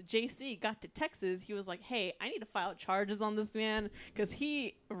once JC got to Texas, he was like, hey, I need to file charges on this man because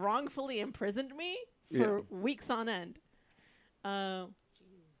he wrongfully imprisoned me for weeks on end.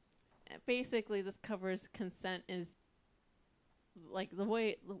 Basically, this covers consent is like the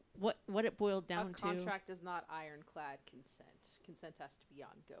way what it boiled down to. A contract is not ironclad consent. Consent has to be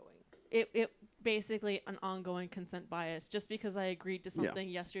ongoing. It basically an ongoing consent bias. Just because I agreed to something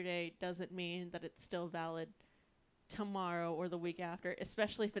yesterday doesn't mean that it's still valid tomorrow or the week after,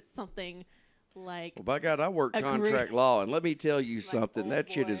 especially if it's something like. Well, by God, I work contract law, and let me tell you something.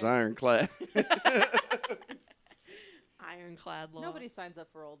 That shit is ironclad. Ironclad law. Nobody signs up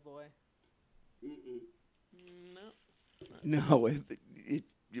for Old Boy. No,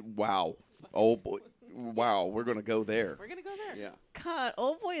 wow. Oh boy, wow. We're gonna go there. We're gonna go there. Yeah. God,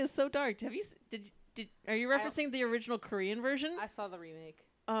 Old Boy is so dark. Have you are you referencing the original Korean version? I saw the remake.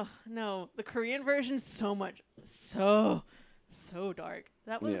 Oh no, the Korean version's so dark.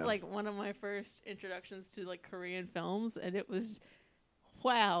 That was like one of my first introductions to like Korean films, and it was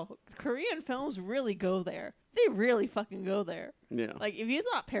wow. Korean films really go there. They really fucking go there. Yeah. Like if you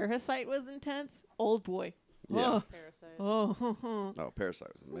thought Parasite was intense, Old Boy. Yeah. Parasite. Oh,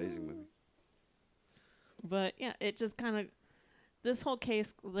 Parasite was an amazing movie. But yeah, it just kind of this whole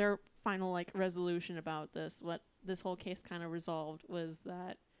case, their final like resolution about this, what this whole case kind of resolved was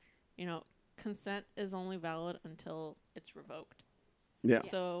that, you know, consent is only valid until it's revoked. Yeah.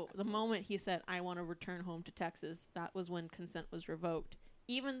 So the moment he said, I want to return home to Texas, that was when consent was revoked.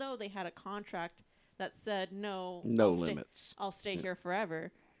 Even though they had a contract that said, no limits. I'll stay here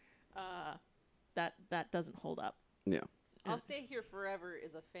forever. That doesn't hold up. Yeah. I'll stay here forever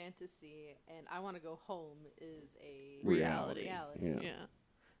is a fantasy, and I want to go home is a reality. Yeah.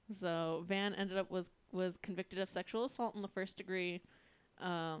 So Van ended up was convicted of sexual assault in the first degree,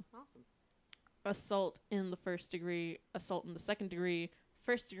 Awesome. assault in the first degree, assault in the second degree,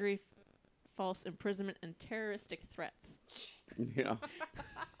 first degree false imprisonment, and terroristic threats. Yeah.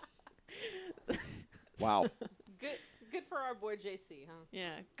 Wow. Good for our boy JC, huh?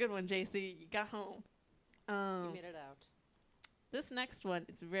 Yeah, good one, JC. You got home. You made it out. This next one,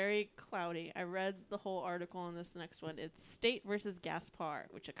 it's very cloudy. I read the whole article on this next one. It's State versus Gaspar,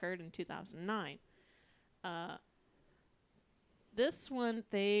 which occurred in 2009. This one,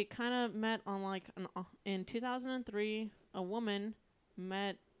 they kind of met on like in 2003. A woman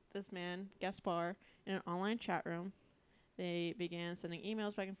met this man, Gaspar, in an online chat room. They began sending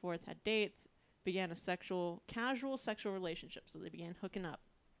emails back and forth, had dates, began a casual sexual relationship. So they began hooking up.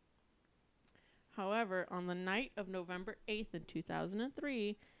 However, on the night of November 8th in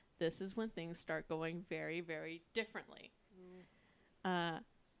 2003, this is when things start going very, very differently.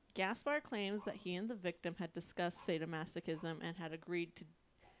 Gaspar claims that he and the victim had discussed sadomasochism and had agreed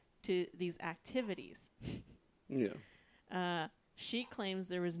to these activities. Yeah. She claims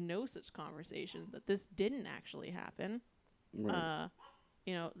there was no such conversation, that this didn't actually happen. Right.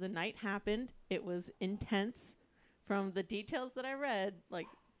 You know, the night happened. It was intense. From the details that I read, like,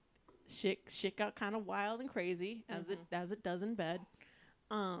 shit got kind of wild and crazy as it does in bed.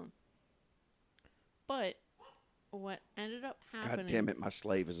 But what ended up happening? God damn it, my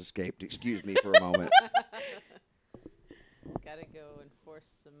slave has escaped. Excuse me for a moment. It's gotta go enforce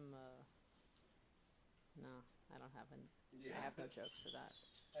some. No, I don't have any. I have no jokes for that.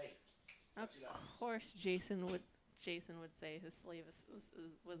 Of course, Jason would Jason would say his slave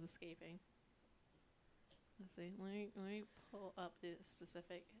was escaping. Let's see. Let me pull up the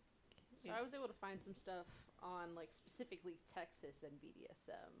specific. So I was able to find some stuff on like specifically Texas and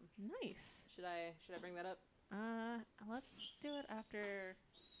BDSM. Nice. Should I bring that up Let's do it after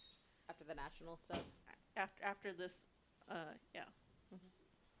the national stuff? after this. Yeah.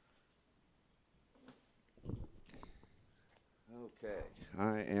 Okay,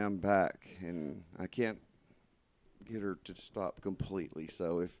 I am back, and I can't get her to stop completely.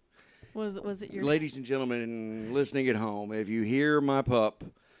 So if Was it your ladies and gentlemen listening at home, if you hear my pup,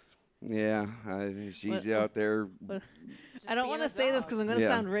 yeah, she's What- out there. what- Just I don't being want to a say this dog. because I'm going to Yeah.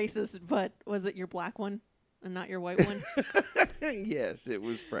 sound racist, but was it your black one and not your white one? Yes, it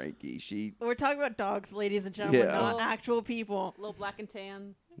was Frankie. We're talking about dogs, ladies and gentlemen, Yeah. not actual people. A little black and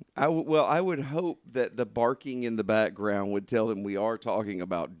tan. Well, I would hope that the barking in the background would tell them we are talking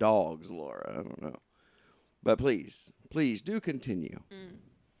about dogs, Laura. I don't know, but please do continue.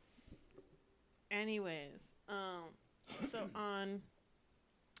 Anyways, so on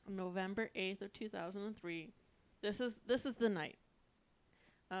November 8th of 2003, this is the night.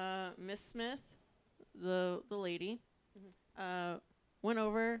 Miss Smith, the lady, went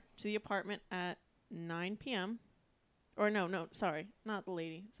over to the apartment at 9 p.m. Or no, sorry, not the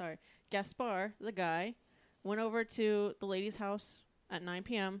lady. Sorry, Gaspar, the guy, went over to the lady's house at 9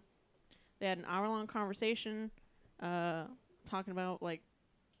 p.m. They had an hour-long conversation, talking about like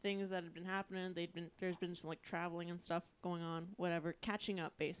things that had been happening. There's been some like traveling and stuff going on, whatever, catching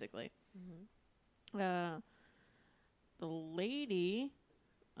up basically. The lady,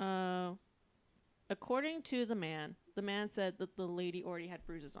 according to the man said that the lady already had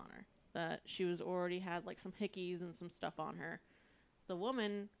bruises on her, that she was already had like some hickeys and some stuff on her. The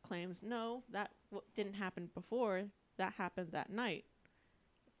woman claims no, that didn't happen before. That happened that night.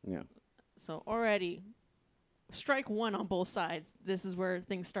 Yeah. So already, strike one on both sides. This is where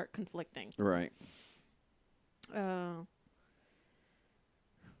things start conflicting. Right. A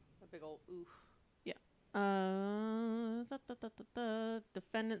big old oof.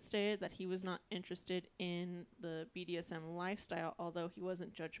 Defendant stated that he was not interested in the BDSM lifestyle, although he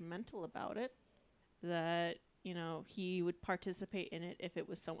wasn't judgmental about it. That, he would participate in it if it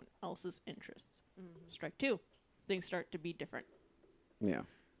was someone else's interests. Strike two. Things start to be different. Yeah.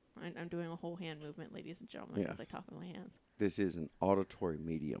 I'm doing a whole hand movement, ladies and gentlemen, Yeah. as I talk with my hands. This is an auditory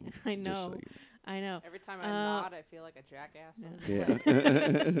medium. I just so know. you I know. Every time I nod, I feel like a jackass.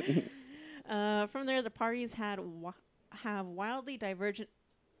 Yeah. From there, the parties have wildly divergent,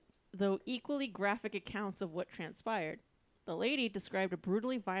 though equally graphic accounts of what transpired. The lady described a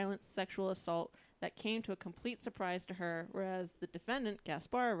brutally violent sexual assault that came to a complete surprise to her, whereas the defendant,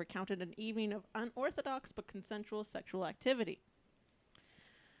 Gaspar, recounted an evening of unorthodox but consensual sexual activity.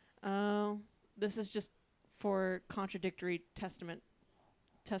 This is just for contradictory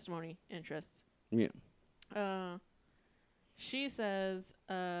testimony interests. Yeah. She says,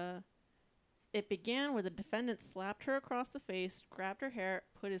 it began where the defendant slapped her across the face, grabbed her hair,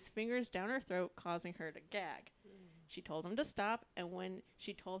 put his fingers down her throat, causing her to gag. She told him to stop, and when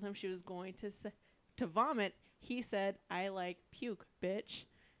she told him she was going to vomit, he said, "I like puke, bitch."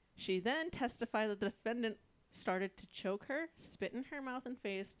 She then testified that the defendant started to choke her, spit in her mouth and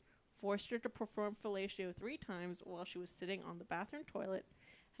face, forced her to perform fellatio 3 times while she was sitting on the bathroom toilet,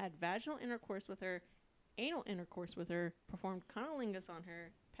 had vaginal intercourse with her, anal intercourse with her, performed cunnilingus on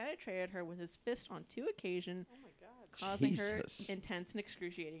her, penetrated her with his fist on 2 occasions, Oh my god. causing her Jesus. intense and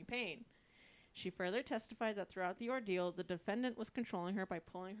excruciating pain. She further testified that throughout the ordeal, the defendant was controlling her by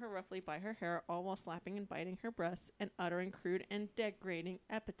pulling her roughly by her hair, all while slapping and biting her breasts and uttering crude and degrading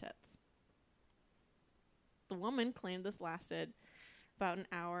epithets. The woman claimed this lasted about an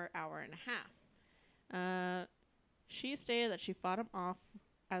hour and a half. She stated that she fought him off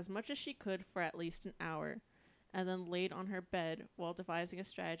as much as she could for at least an hour, and then laid on her bed while devising a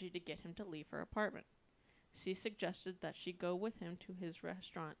strategy to get him to leave her apartment. She suggested that she go with him to his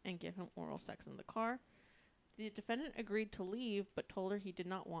restaurant and give him oral sex in the car. The defendant agreed to leave, but told her he did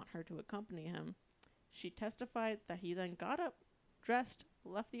not want her to accompany him. She testified that he then got up, dressed,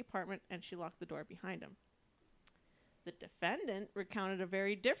 left the apartment, and she locked the door behind him. The defendant recounted a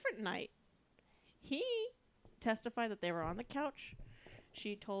very different night. He testified that they were on the couch.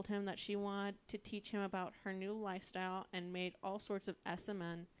 She told him that she wanted to teach him about her new lifestyle and made all sorts of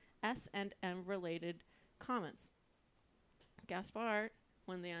S&M related comments. Gaspar,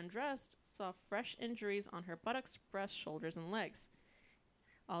 when they undressed, saw fresh injuries on her buttocks, breasts, shoulders, and legs.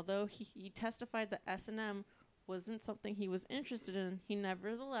 Although he testified that S&M wasn't something he was interested in, he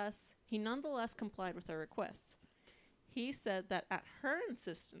nonetheless complied with her requests. He said that at her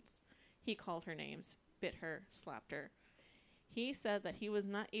insistence, he called her names, bit her, slapped her. He said that he was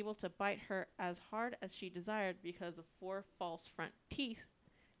not able to bite her as hard as she desired because of 4 false front teeth,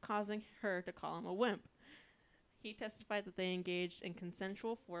 causing her to call him a wimp. He testified that they engaged in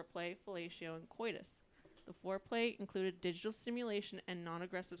consensual foreplay, fellatio, and coitus. The foreplay included digital stimulation and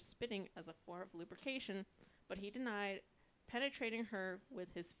non-aggressive spitting as a form of lubrication, but he denied penetrating her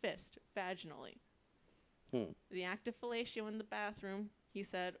with his fist vaginally. The act of fellatio in the bathroom, he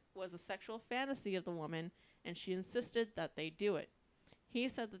said, was a sexual fantasy of the woman, and she insisted that they do it. He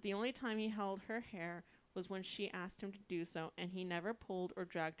said that the only time he held her hair was when she asked him to do so, and he never pulled or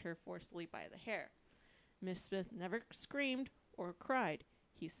dragged her forcefully by the hair. Miss Smith never screamed or cried,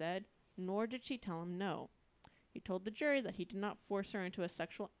 he said, nor did she tell him no. He told the jury that he did not force her into a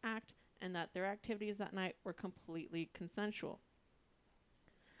sexual act and that their activities that night were completely consensual.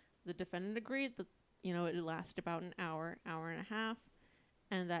 The defendant agreed that, it lasted about an hour, hour and a half,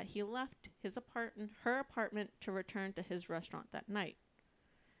 and that he left her apartment to return to his restaurant that night.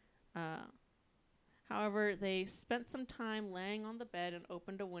 However, they spent some time laying on the bed and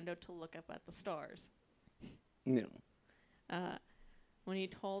opened a window to look up at the stars. No. When he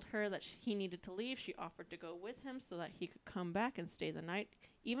told her that he needed to leave, she offered to go with him so that he could come back and stay the night,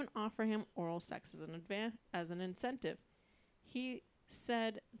 even offer him oral sex as an incentive. He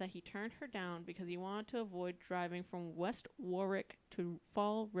said that he turned her down because he wanted to avoid driving from West Warwick to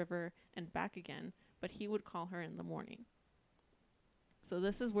Fall River and back again, but he would call her in the morning. So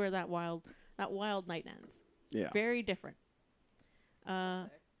this is where that wild night ends. Yeah. Very different.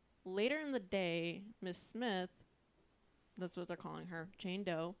 Later in the day, Miss Smith, that's what they're calling her, Jane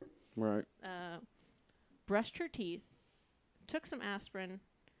Doe, Right. brushed her teeth, took some aspirin,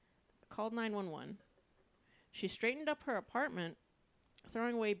 called 911. She straightened up her apartment,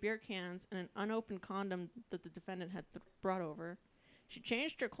 throwing away beer cans and an unopened condom that the defendant had brought over. She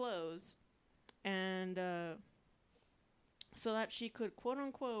changed her clothes, and so that she could,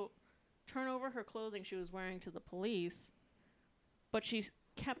 quote-unquote, turn over her clothing she was wearing to the police, but she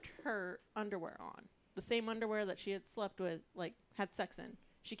kept her underwear on. The same underwear that she had slept with, had sex in.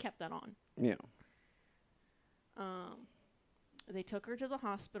 She kept that on. Yeah. They took her to the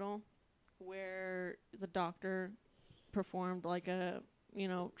hospital where the doctor performed a,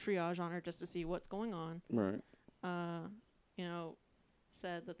 triage on her just to see what's going on. Right.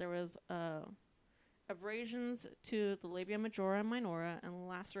 Said that there was abrasions to the labia majora and minora and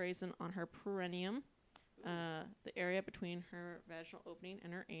laceration on her perineum, the area between her vaginal opening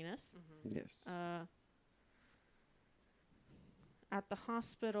and her anus. Mm-hmm. Yes. At the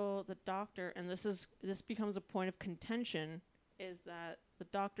hospital, the doctor, and this becomes a point of contention, is that the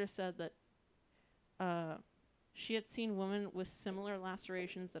doctor said that she had seen women with similar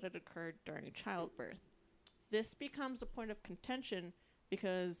lacerations that had occurred during childbirth. This becomes a point of contention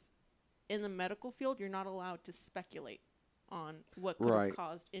because in the medical field, you're not allowed to speculate on what could have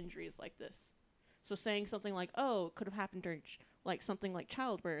caused injuries like this. So saying something like, oh, it could have happened during something like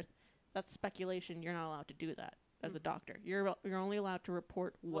childbirth, that's speculation. You're not allowed to do that as a doctor. You're only allowed to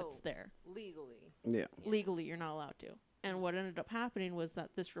report what's there. Legally. Yeah. Legally, you're not allowed to. And what ended up happening was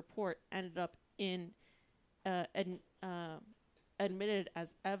that this report ended up admitted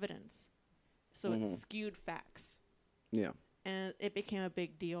as evidence. So it skewed facts. Yeah. And it became a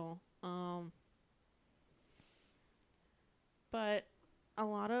big deal. But a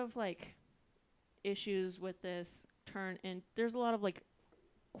lot of issues with this turn in. There's a lot of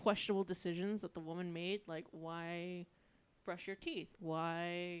questionable decisions that the woman made, why brush your teeth,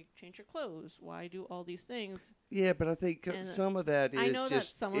 why change your clothes, why do all these things. Yeah, but I think some of that is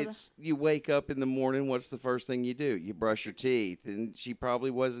just you wake up in the morning, what's the first thing you do? You brush your teeth, and she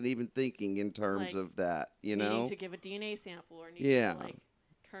probably wasn't even thinking in terms of that, needing to give a DNA sample or needing to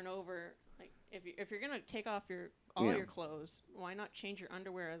turn over. If you're gonna take off all your clothes, why not change your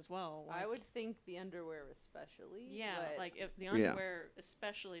underwear as well? I would think the underwear especially. Yeah, if the underwear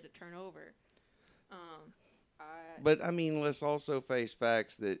especially to turn over. But I mean, let's also face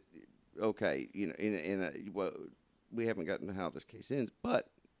facts that we haven't gotten to how this case ends. But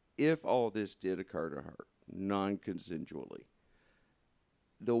if all this did occur to her non-consensually,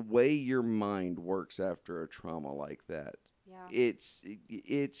 the way your mind works after a trauma like that. Yeah.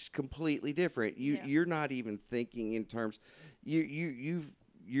 It's completely different. You're not even thinking in terms.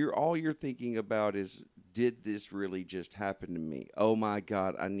 You're all you're thinking about is, did this really just happen to me? Oh my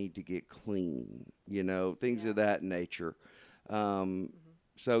God, I need to get clean. Things of that nature.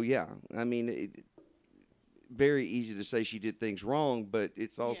 So yeah, I mean, very easy to say she did things wrong, but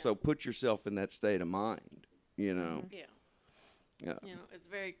it's also put yourself in that state of mind. Yeah. It's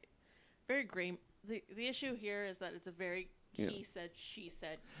very, very gray. The issue here is that it's a very Yeah. he said, she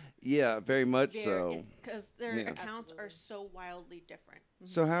said. Yeah, very much so. Because their Yeah. accounts are Absolutely. so wildly different.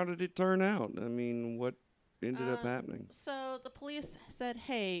 So how did it turn out? I mean, what ended up Uh, happening? So the police said,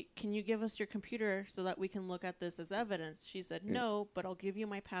 "Hey, can you give us your computer so that we can look at this as evidence?" She said, Yeah. "No, but I'll give you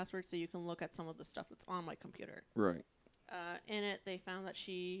my password so you can look at some of the stuff that's on my computer." Right. In it, they found that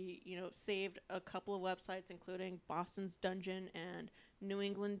she, saved a couple of websites, including Boston's Dungeon and New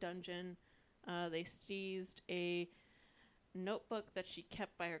England Dungeon. They seized a notebook that she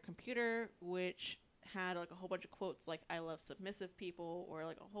kept by her computer, which had like a whole bunch of quotes like "I love submissive people" or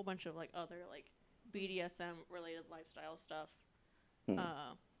like a whole bunch of like other like BDSM related lifestyle stuff. Hmm.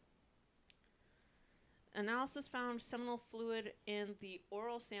 Analysis found seminal fluid in the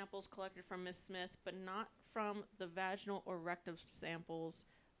oral samples collected from Miss Smith, but not from the vaginal or rectal samples.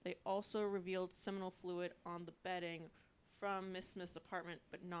 They also revealed seminal fluid on the bedding from Miss Smith's apartment,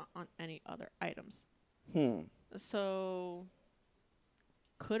 but not on any other items. So,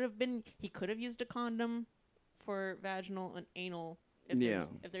 he could have used a condom for vaginal and anal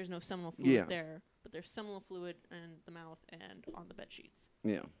if there's no seminal fluid Yeah. there, but there's seminal fluid in the mouth and on the bed sheets.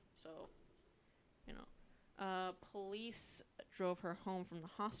 Yeah. So, police drove her home from the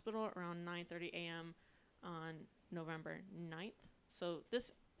hospital around 9:30 a.m. on November 9th. So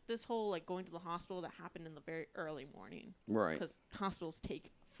this whole like going to the hospital that happened in the very early morning, Right. because hospitals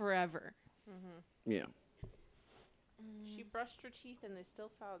take forever. Yeah. She brushed her teeth and they still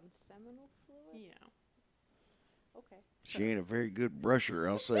found seminal fluid? Yeah. Okay. She ain't a very good brusher,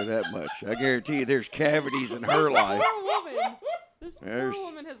 I'll say that much. I guarantee you there's cavities in her life. This There's- poor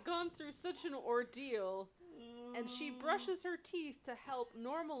woman has gone through such an ordeal, and she brushes her teeth to help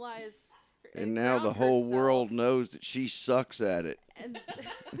normalize And now the ground whole herself. world knows that she sucks at it. And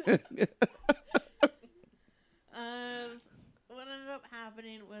What ended up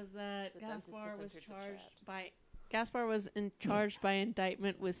happening was that The dentist Gaspar has was entered the charged chat. Gaspar was charged by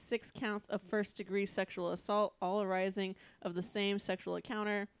indictment with 6 counts of first-degree sexual assault, all arising of the same sexual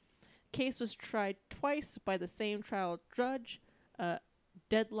encounter. Case was tried twice by the same trial judge.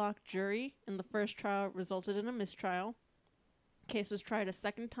 Deadlock jury in the first trial resulted in a mistrial. Case was tried a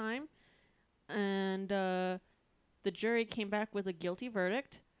second time, and the jury came back with a guilty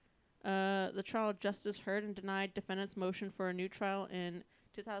verdict. The trial justice heard and denied defendant's motion for a new trial in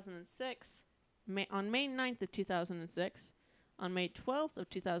 2006. On May 9th of 2006. On May 12th of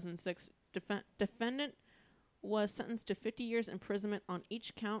 2006, defendant was sentenced to 50 years imprisonment on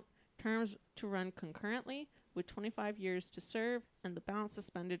each count, terms to run concurrently, with 25 years to serve, and the balance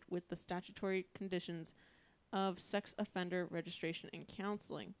suspended with the statutory conditions of sex offender registration and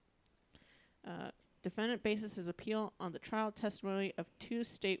counseling. Defendant bases his appeal on the trial testimony of 2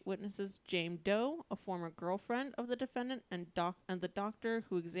 state witnesses, Jane Doe, a former girlfriend of the defendant, and the doctor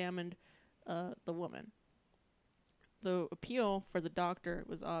who examined the woman. The appeal for the doctor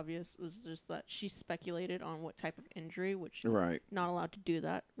was obvious, was just that she speculated on what type of injury, which Right. not allowed to do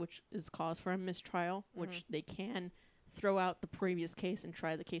that, which is cause for a mistrial, which they can throw out the previous case and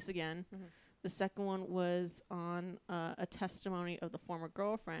try the case again. The second one was on a testimony of the former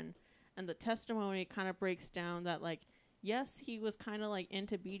girlfriend, and the testimony kind of breaks down that, like, yes, he was kind of like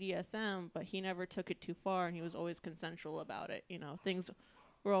into BDSM, but he never took it too far, and he was always consensual about it. Things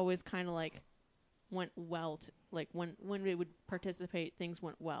were always kind of like went well. Like when we would participate, things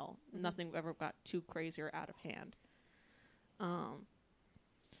went well. Nothing ever got too crazy or out of hand.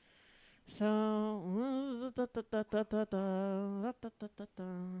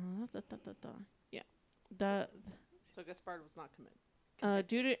 Yeah. so Gaspard was not committed.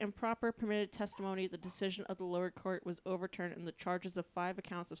 Due to improper permitted testimony, the decision of the lower court was overturned, and the charges of 5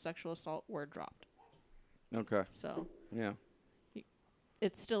 accounts of sexual assault were dropped. Okay. So Yeah.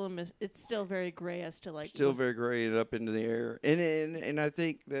 it's still it's still very gray as to like Still very gray and up into the air, and I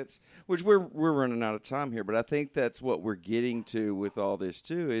think that's which we're running out of time here, but I think that's what we're getting to with all this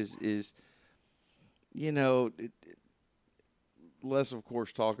too is less of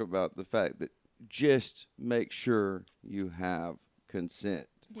course talk about the fact that just make sure you have consent,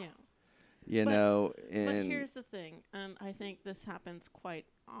 yeah. and But here's the thing, and I think this happens quite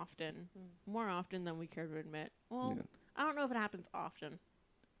often, more often than we care to admit. Well, Yeah. I don't know if it happens often,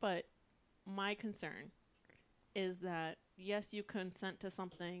 but my concern is that, yes, you consent to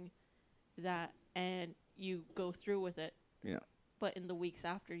something and you go through with it, yeah, but in the weeks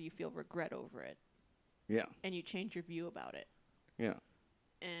after you feel regret over it yeah, and you change your view about it. yeah,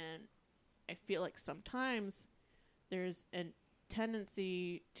 And I feel like sometimes there's a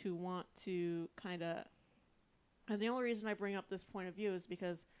tendency to want to kind of, and the only reason I bring up this point of view is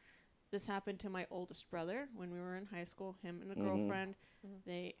because this happened to my oldest brother when we were in high school. Him and a girlfriend,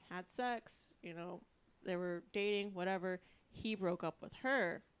 they had sex, they were dating, whatever. he broke up with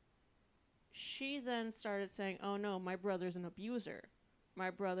her, she then started saying, "Oh no, my brother's an abuser. My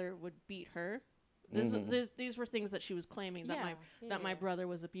brother would beat her." These were things that she was claiming, that my brother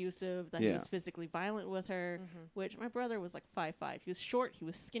was abusive, that he was physically violent with her, which my brother was like 5'5". He was short, he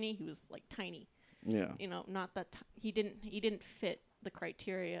was skinny, he was like tiny. Yeah. You know, not that he didn't fit the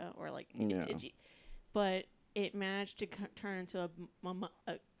criteria, or like but it managed to turn into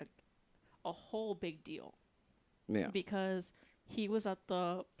a whole big deal. Yeah. Because he was at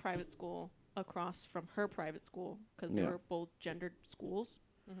the private school across from her private school, because they were both gendered schools.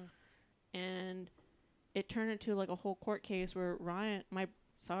 And it turned into like a whole court case where Ryan,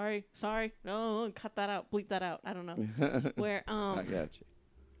 sorry, no, cut that out, bleep that out, I don't know. Where I got you.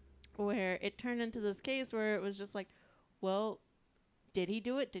 Where it turned into this case where it was just like, well, did he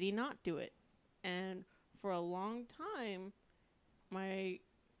do it? Did he not do it? And for a long time, my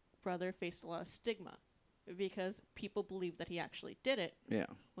brother faced a lot of stigma because people believed that he actually did it. Yeah.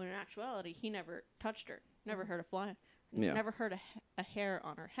 When in actuality, he never touched her, never hurt a fly, Yeah. never hurt a hair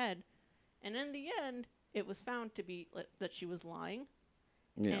on her head. And in the end, it was found to be that she was lying.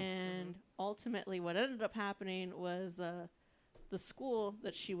 Yeah. And ultimately, what ended up happening was the school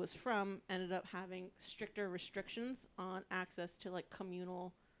that she was from ended up having stricter restrictions on access to like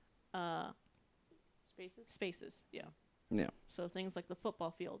communal spaces. Yeah. Yeah. So things like the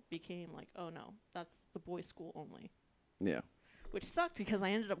football field became like, oh no, that's the boys' school only. Yeah. Which sucked because I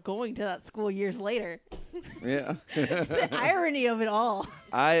ended up going to that school years later. Yeah. The irony of it all.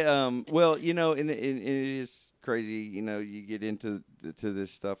 Well, you know, and it is crazy, you know, you get into to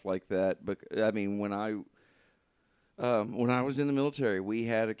this stuff like that. But I mean, when I was in the military, we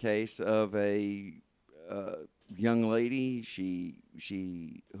had a case of a young lady.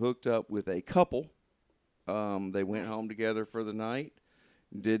 She hooked up with a couple. They went home together for the night,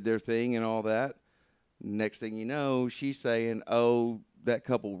 did their thing and all that. Next thing you know, she's saying, "Oh, that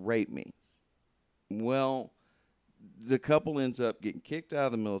couple raped me." Well, the couple ends up getting kicked out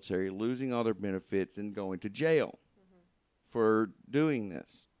of the military, losing all their benefits, and going to jail for doing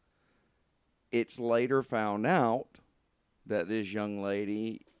this. It's later found out that this young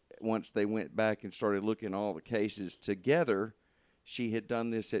lady, once they went back and started looking at all the cases together, she had done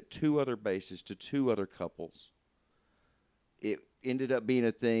this at 2 other bases to 2 other couples. It ended up being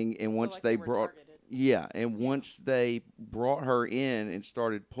a thing, and once like they were brought... targeted. Yeah, and once they brought her in and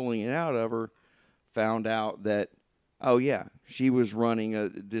started pulling it out of her, found out that, oh yeah, she was running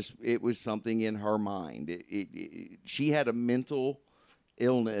it was something in her mind. She had a mental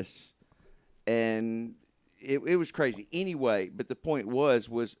illness, and it was crazy. Anyway, but the point was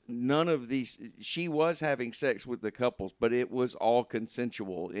none of these, she was having sex with the couples, but it was all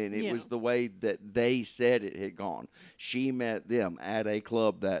consensual, and it was the way that they said it had gone. She met them at a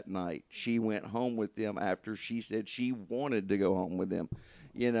club that night. She went home with them after she said she wanted to go home with them,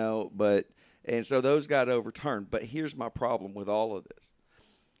 you know, and so those got overturned. But here's my problem with all of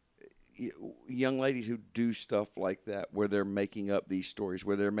this. Young ladies who do stuff like that, where they're making up these stories,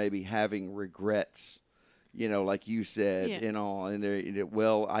 where they're maybe having regrets, you know, like you said, and all, and it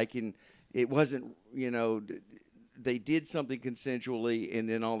wasn't, you know, they did something consensually, and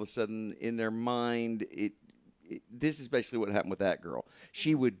then all of a sudden in their mind, this is basically what happened with that girl.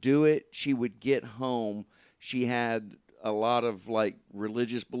 She would do it. She would get home. She had a lot of like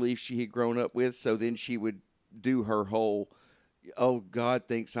religious beliefs she had grown up with. So then she would do her whole, oh, God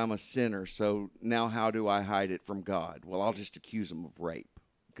thinks I'm a sinner, so now how do I hide it from God? Well, I'll just accuse him of rape,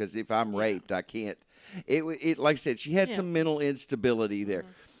 because if I'm raped, I can't. It like I said, she had some mental instability there.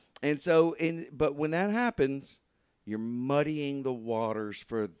 And so, but when that happens, you're muddying the waters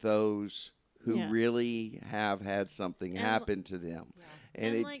for those who really have had something happen to them. Yeah.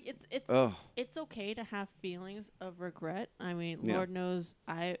 And like it's okay to have feelings of regret. I mean, Lord knows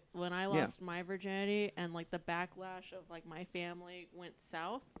when I lost my virginity and like the backlash of like my family went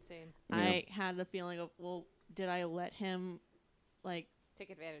south. Same. I had the feeling of, well, did I let him like take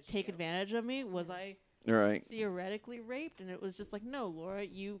advantage of me? Was I theoretically raped? And it was just like, no, Laura,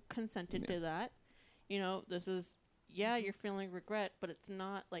 you consented to that. You know, this is you're feeling regret, but it's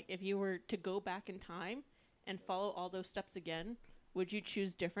not like, if you were to go back in time and follow all those steps again, would you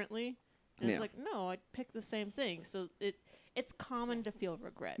choose differently? And it's like, no, I'd pick the same thing. So it's common to feel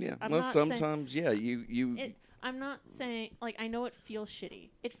regret. Yeah. Well, sometimes, I'm not saying, like, I know it feels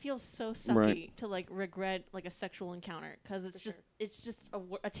shitty. It feels so sucky to like regret like a sexual encounter, because it's just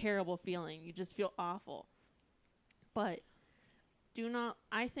a terrible feeling. You just feel awful. But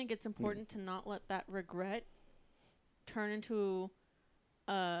I think it's important to not let that regret turn into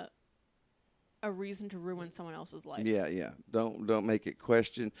a reason to ruin someone else's life. Yeah, yeah. Don't make it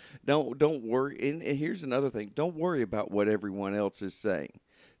question. Don't worry. And here's another thing. Don't worry about what everyone else is saying.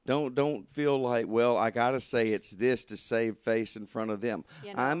 Don't feel like, well, I got to say it's this to save face in front of them.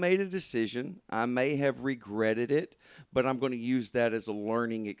 Yeah, I no. made a decision. I may have regretted it, but I'm going to use that as a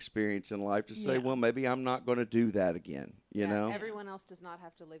learning experience in life to say, Yeah. well, maybe I'm not going to do that again. You Yeah, know? everyone else does not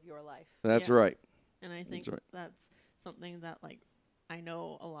have to live your life. That's Yeah. right. And I think right. that's something that, like, I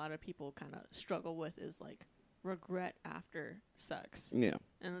know a lot of people kind of struggle with is, like, regret after sex. Yeah.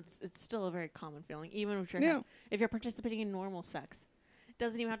 And it's still a very common feeling, even if Yeah. you're participating in normal sex. It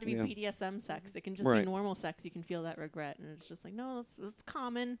doesn't even have to be Yeah. BDSM sex. It can just Right. be normal sex. You can feel that regret, and it's just like, no, it's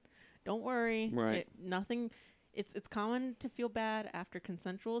common. Don't worry. Right. Nothing. It's common to feel bad after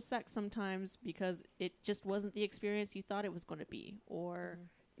consensual sex sometimes because it just wasn't the experience you thought it was going to be, or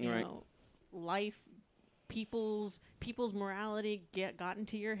you Right. know, life, people's morality got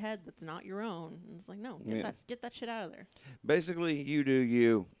into your head that's not your own. And it's like, no, get that shit out of there. Basically, you do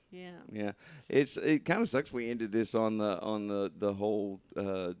you. Yeah. Yeah, it kind of sucks we ended this on the whole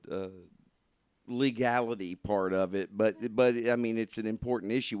legality part of it, but I mean it's an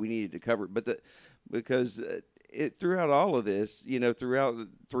important issue we needed to cover. But because throughout all of this, you know, throughout the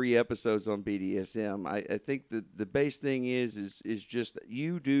 3 episodes on BDSM, I think the base thing is just that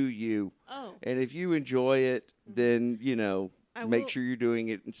you do you, Oh, and if you enjoy it, then you know I make will- sure you're doing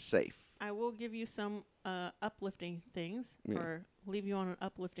it safe. I will give you some uplifting things, Yeah. or leave you on an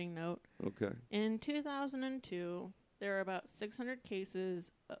uplifting note. Okay. In 2002, there were about 600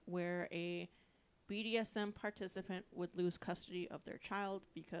 cases where a BDSM participant would lose custody of their child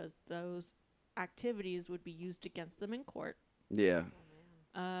because those activities would be used against them in court. Yeah.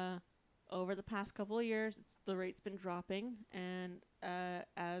 Over the past couple of years, the rate's been dropping, and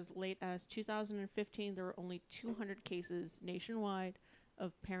as late as 2015, there were only 200 cases nationwide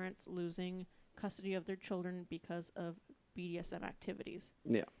of parents losing custody of their children because of BDSM activities.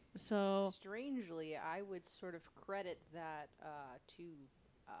 Yeah. So, Strangely, I would sort of credit that to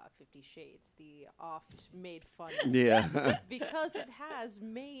 50 Shades, the oft made fun of, Yeah. because it has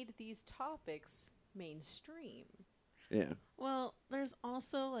made these topics mainstream. Yeah. well, there's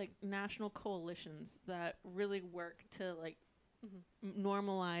also like national coalitions that really work to like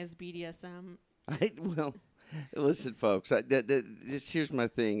normalize BDSM. Well, listen, folks. Here's my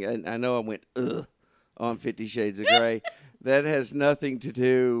thing. I know I went on 50 Shades of Grey. That has nothing to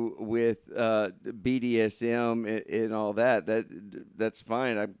do with BDSM and all that. That's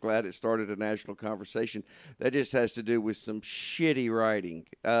fine. I'm glad it started a national conversation. That just has to do with some shitty writing.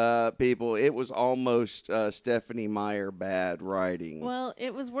 People, it was almost Stephanie Meyer bad writing. Well,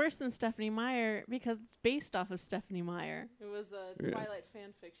 it was worse than Stephanie Meyer because it's based off of Stephanie Meyer. It was a Yeah. Twilight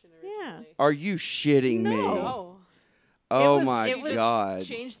fan fiction Yeah. originally. Are you shitting me? No. Oh, Oh was- my it was- God.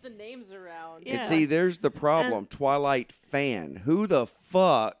 change the names around. Yeah. And see, there's the problem. And- Twilight fan. Who the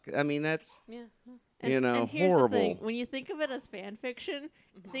fuck? I mean, that's Yeah. You know, and here's horrible. The thing. When you think of it as fan fiction,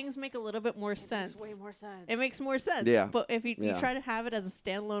 things make a little bit more sense. Makes way more sense. It makes more sense. Yeah. But if you Yeah. try to have it as a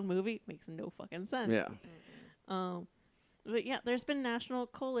standalone movie, it makes no fucking sense. yeah. But yeah, there's been national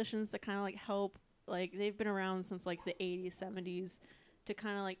coalitions that kind of like help. Like they've been around since like the 80s, 70s, to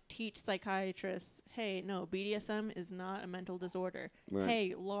kind of like teach psychiatrists, hey, no, BDSM is not a mental disorder. Right.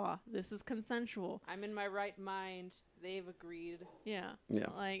 Hey, law, this is consensual. I'm in my right mind. They've agreed. Yeah. Yeah.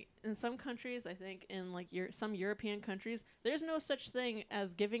 Like in some countries, I think in like some European countries, there's no such thing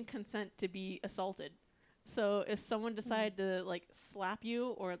as giving consent to be assaulted. So if someone decided to like slap you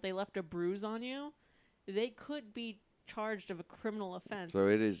or they left a bruise on you, they could be charged of a criminal offense. So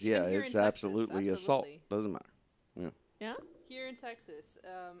it is. Yeah, Even here it's in Texas, absolutely assault. absolutely. Doesn't matter. Yeah. Here in Texas,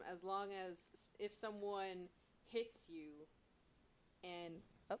 as long as if someone hits you and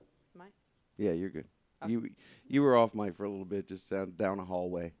Yeah, you're good. Oh. You were off mic for a little bit, just down a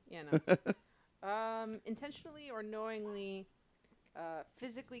hallway. yeah, no. Intentionally or knowingly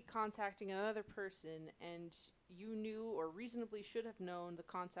physically contacting another person and you knew or reasonably should have known the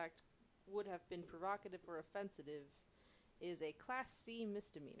contact would have been provocative or offensive is a Class C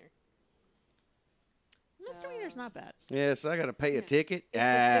misdemeanor. Misdemeanor's not bad. Yeah, so I got to pay a Yeah. ticket. If the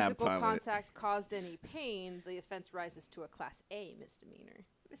I'm physical fine with it. contact caused any pain, the offense rises to a Class A misdemeanor.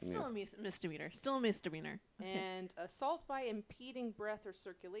 It's still a misdemeanor. Still a misdemeanor. And assault by impeding breath or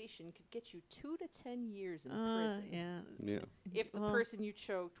circulation could get you 2 to 10 years in prison. Yeah. Yeah. If the Well- person you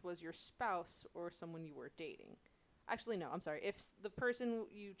choked was your spouse or someone you were dating. Actually, no, I'm sorry. If the person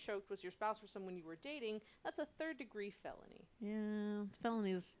you choked was your spouse or someone you were dating, that's a 3rd-degree felony. Yeah.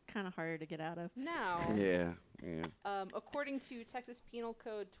 Felony is kind of harder to get out of. Now, Yeah. Yeah. according to Texas Penal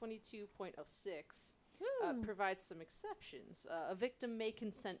Code 22.06, Woo. provides some exceptions. A victim may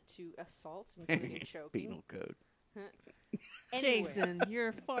consent to assault, including choking. Penal code. Anyway, Jason,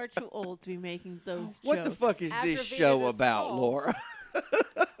 you're far too old to be making those jokes. What the fuck is this Aggravated show about, assault. Laura?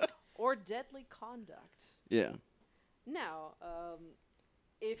 or deadly conduct. Yeah. Now,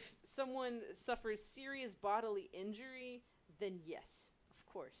 if someone suffers serious bodily injury, then yes, of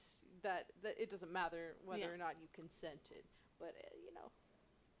course, that it doesn't matter whether Yeah. or not you consented. But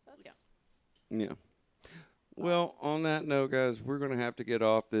that's Yeah. Well, on that note, guys, we're going to have to get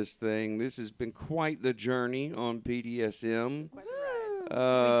off this thing. This has been quite the journey on BDSM. quite the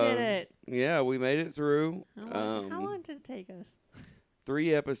ride. We did it. Yeah, we made it through. How long did it take us?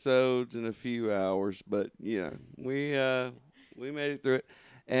 3 episodes in a few hours, but we made it through it.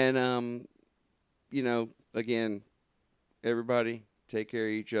 And again, everybody take care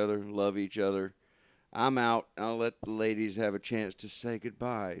of each other, love each other. I'm out. I'll let the ladies have a chance to say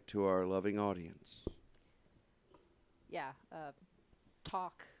goodbye to our loving audience. Yeah,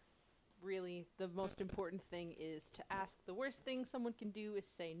 talk. Really, the most important thing is to ask. The worst thing someone can do is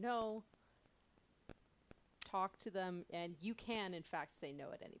say no. Talk to them, and you can, in fact, say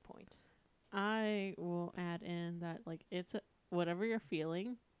no at any point. I will add in that it's whatever you're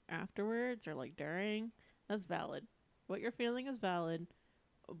feeling afterwards or during, that's valid. What you're feeling is valid,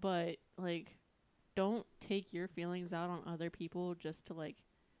 but don't take your feelings out on other people just to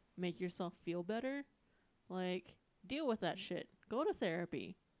make yourself feel better. Deal with that shit. Go to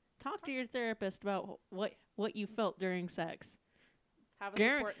therapy. Talk to your therapist about what you felt during sex. Have a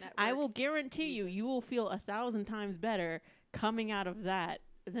support network. I will guarantee Use it. you will feel 1,000 times better coming out of that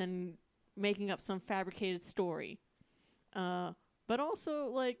than making up some fabricated story. But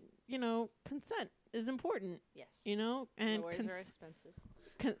also, consent is important. Yes. And Lawyers are expensive.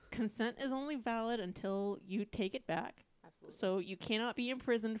 consent is only valid until you take it back. Absolutely. So you cannot be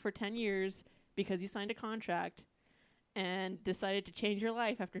imprisoned for 10 years because you signed a contract and decided to change your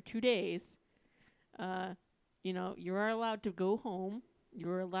life after 2 days. You are allowed to go home.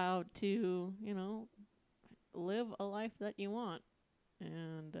 You're allowed to, live a life that you want.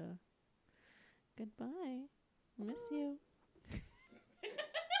 And goodbye. Miss you.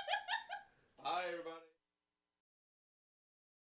 Bye, everybody.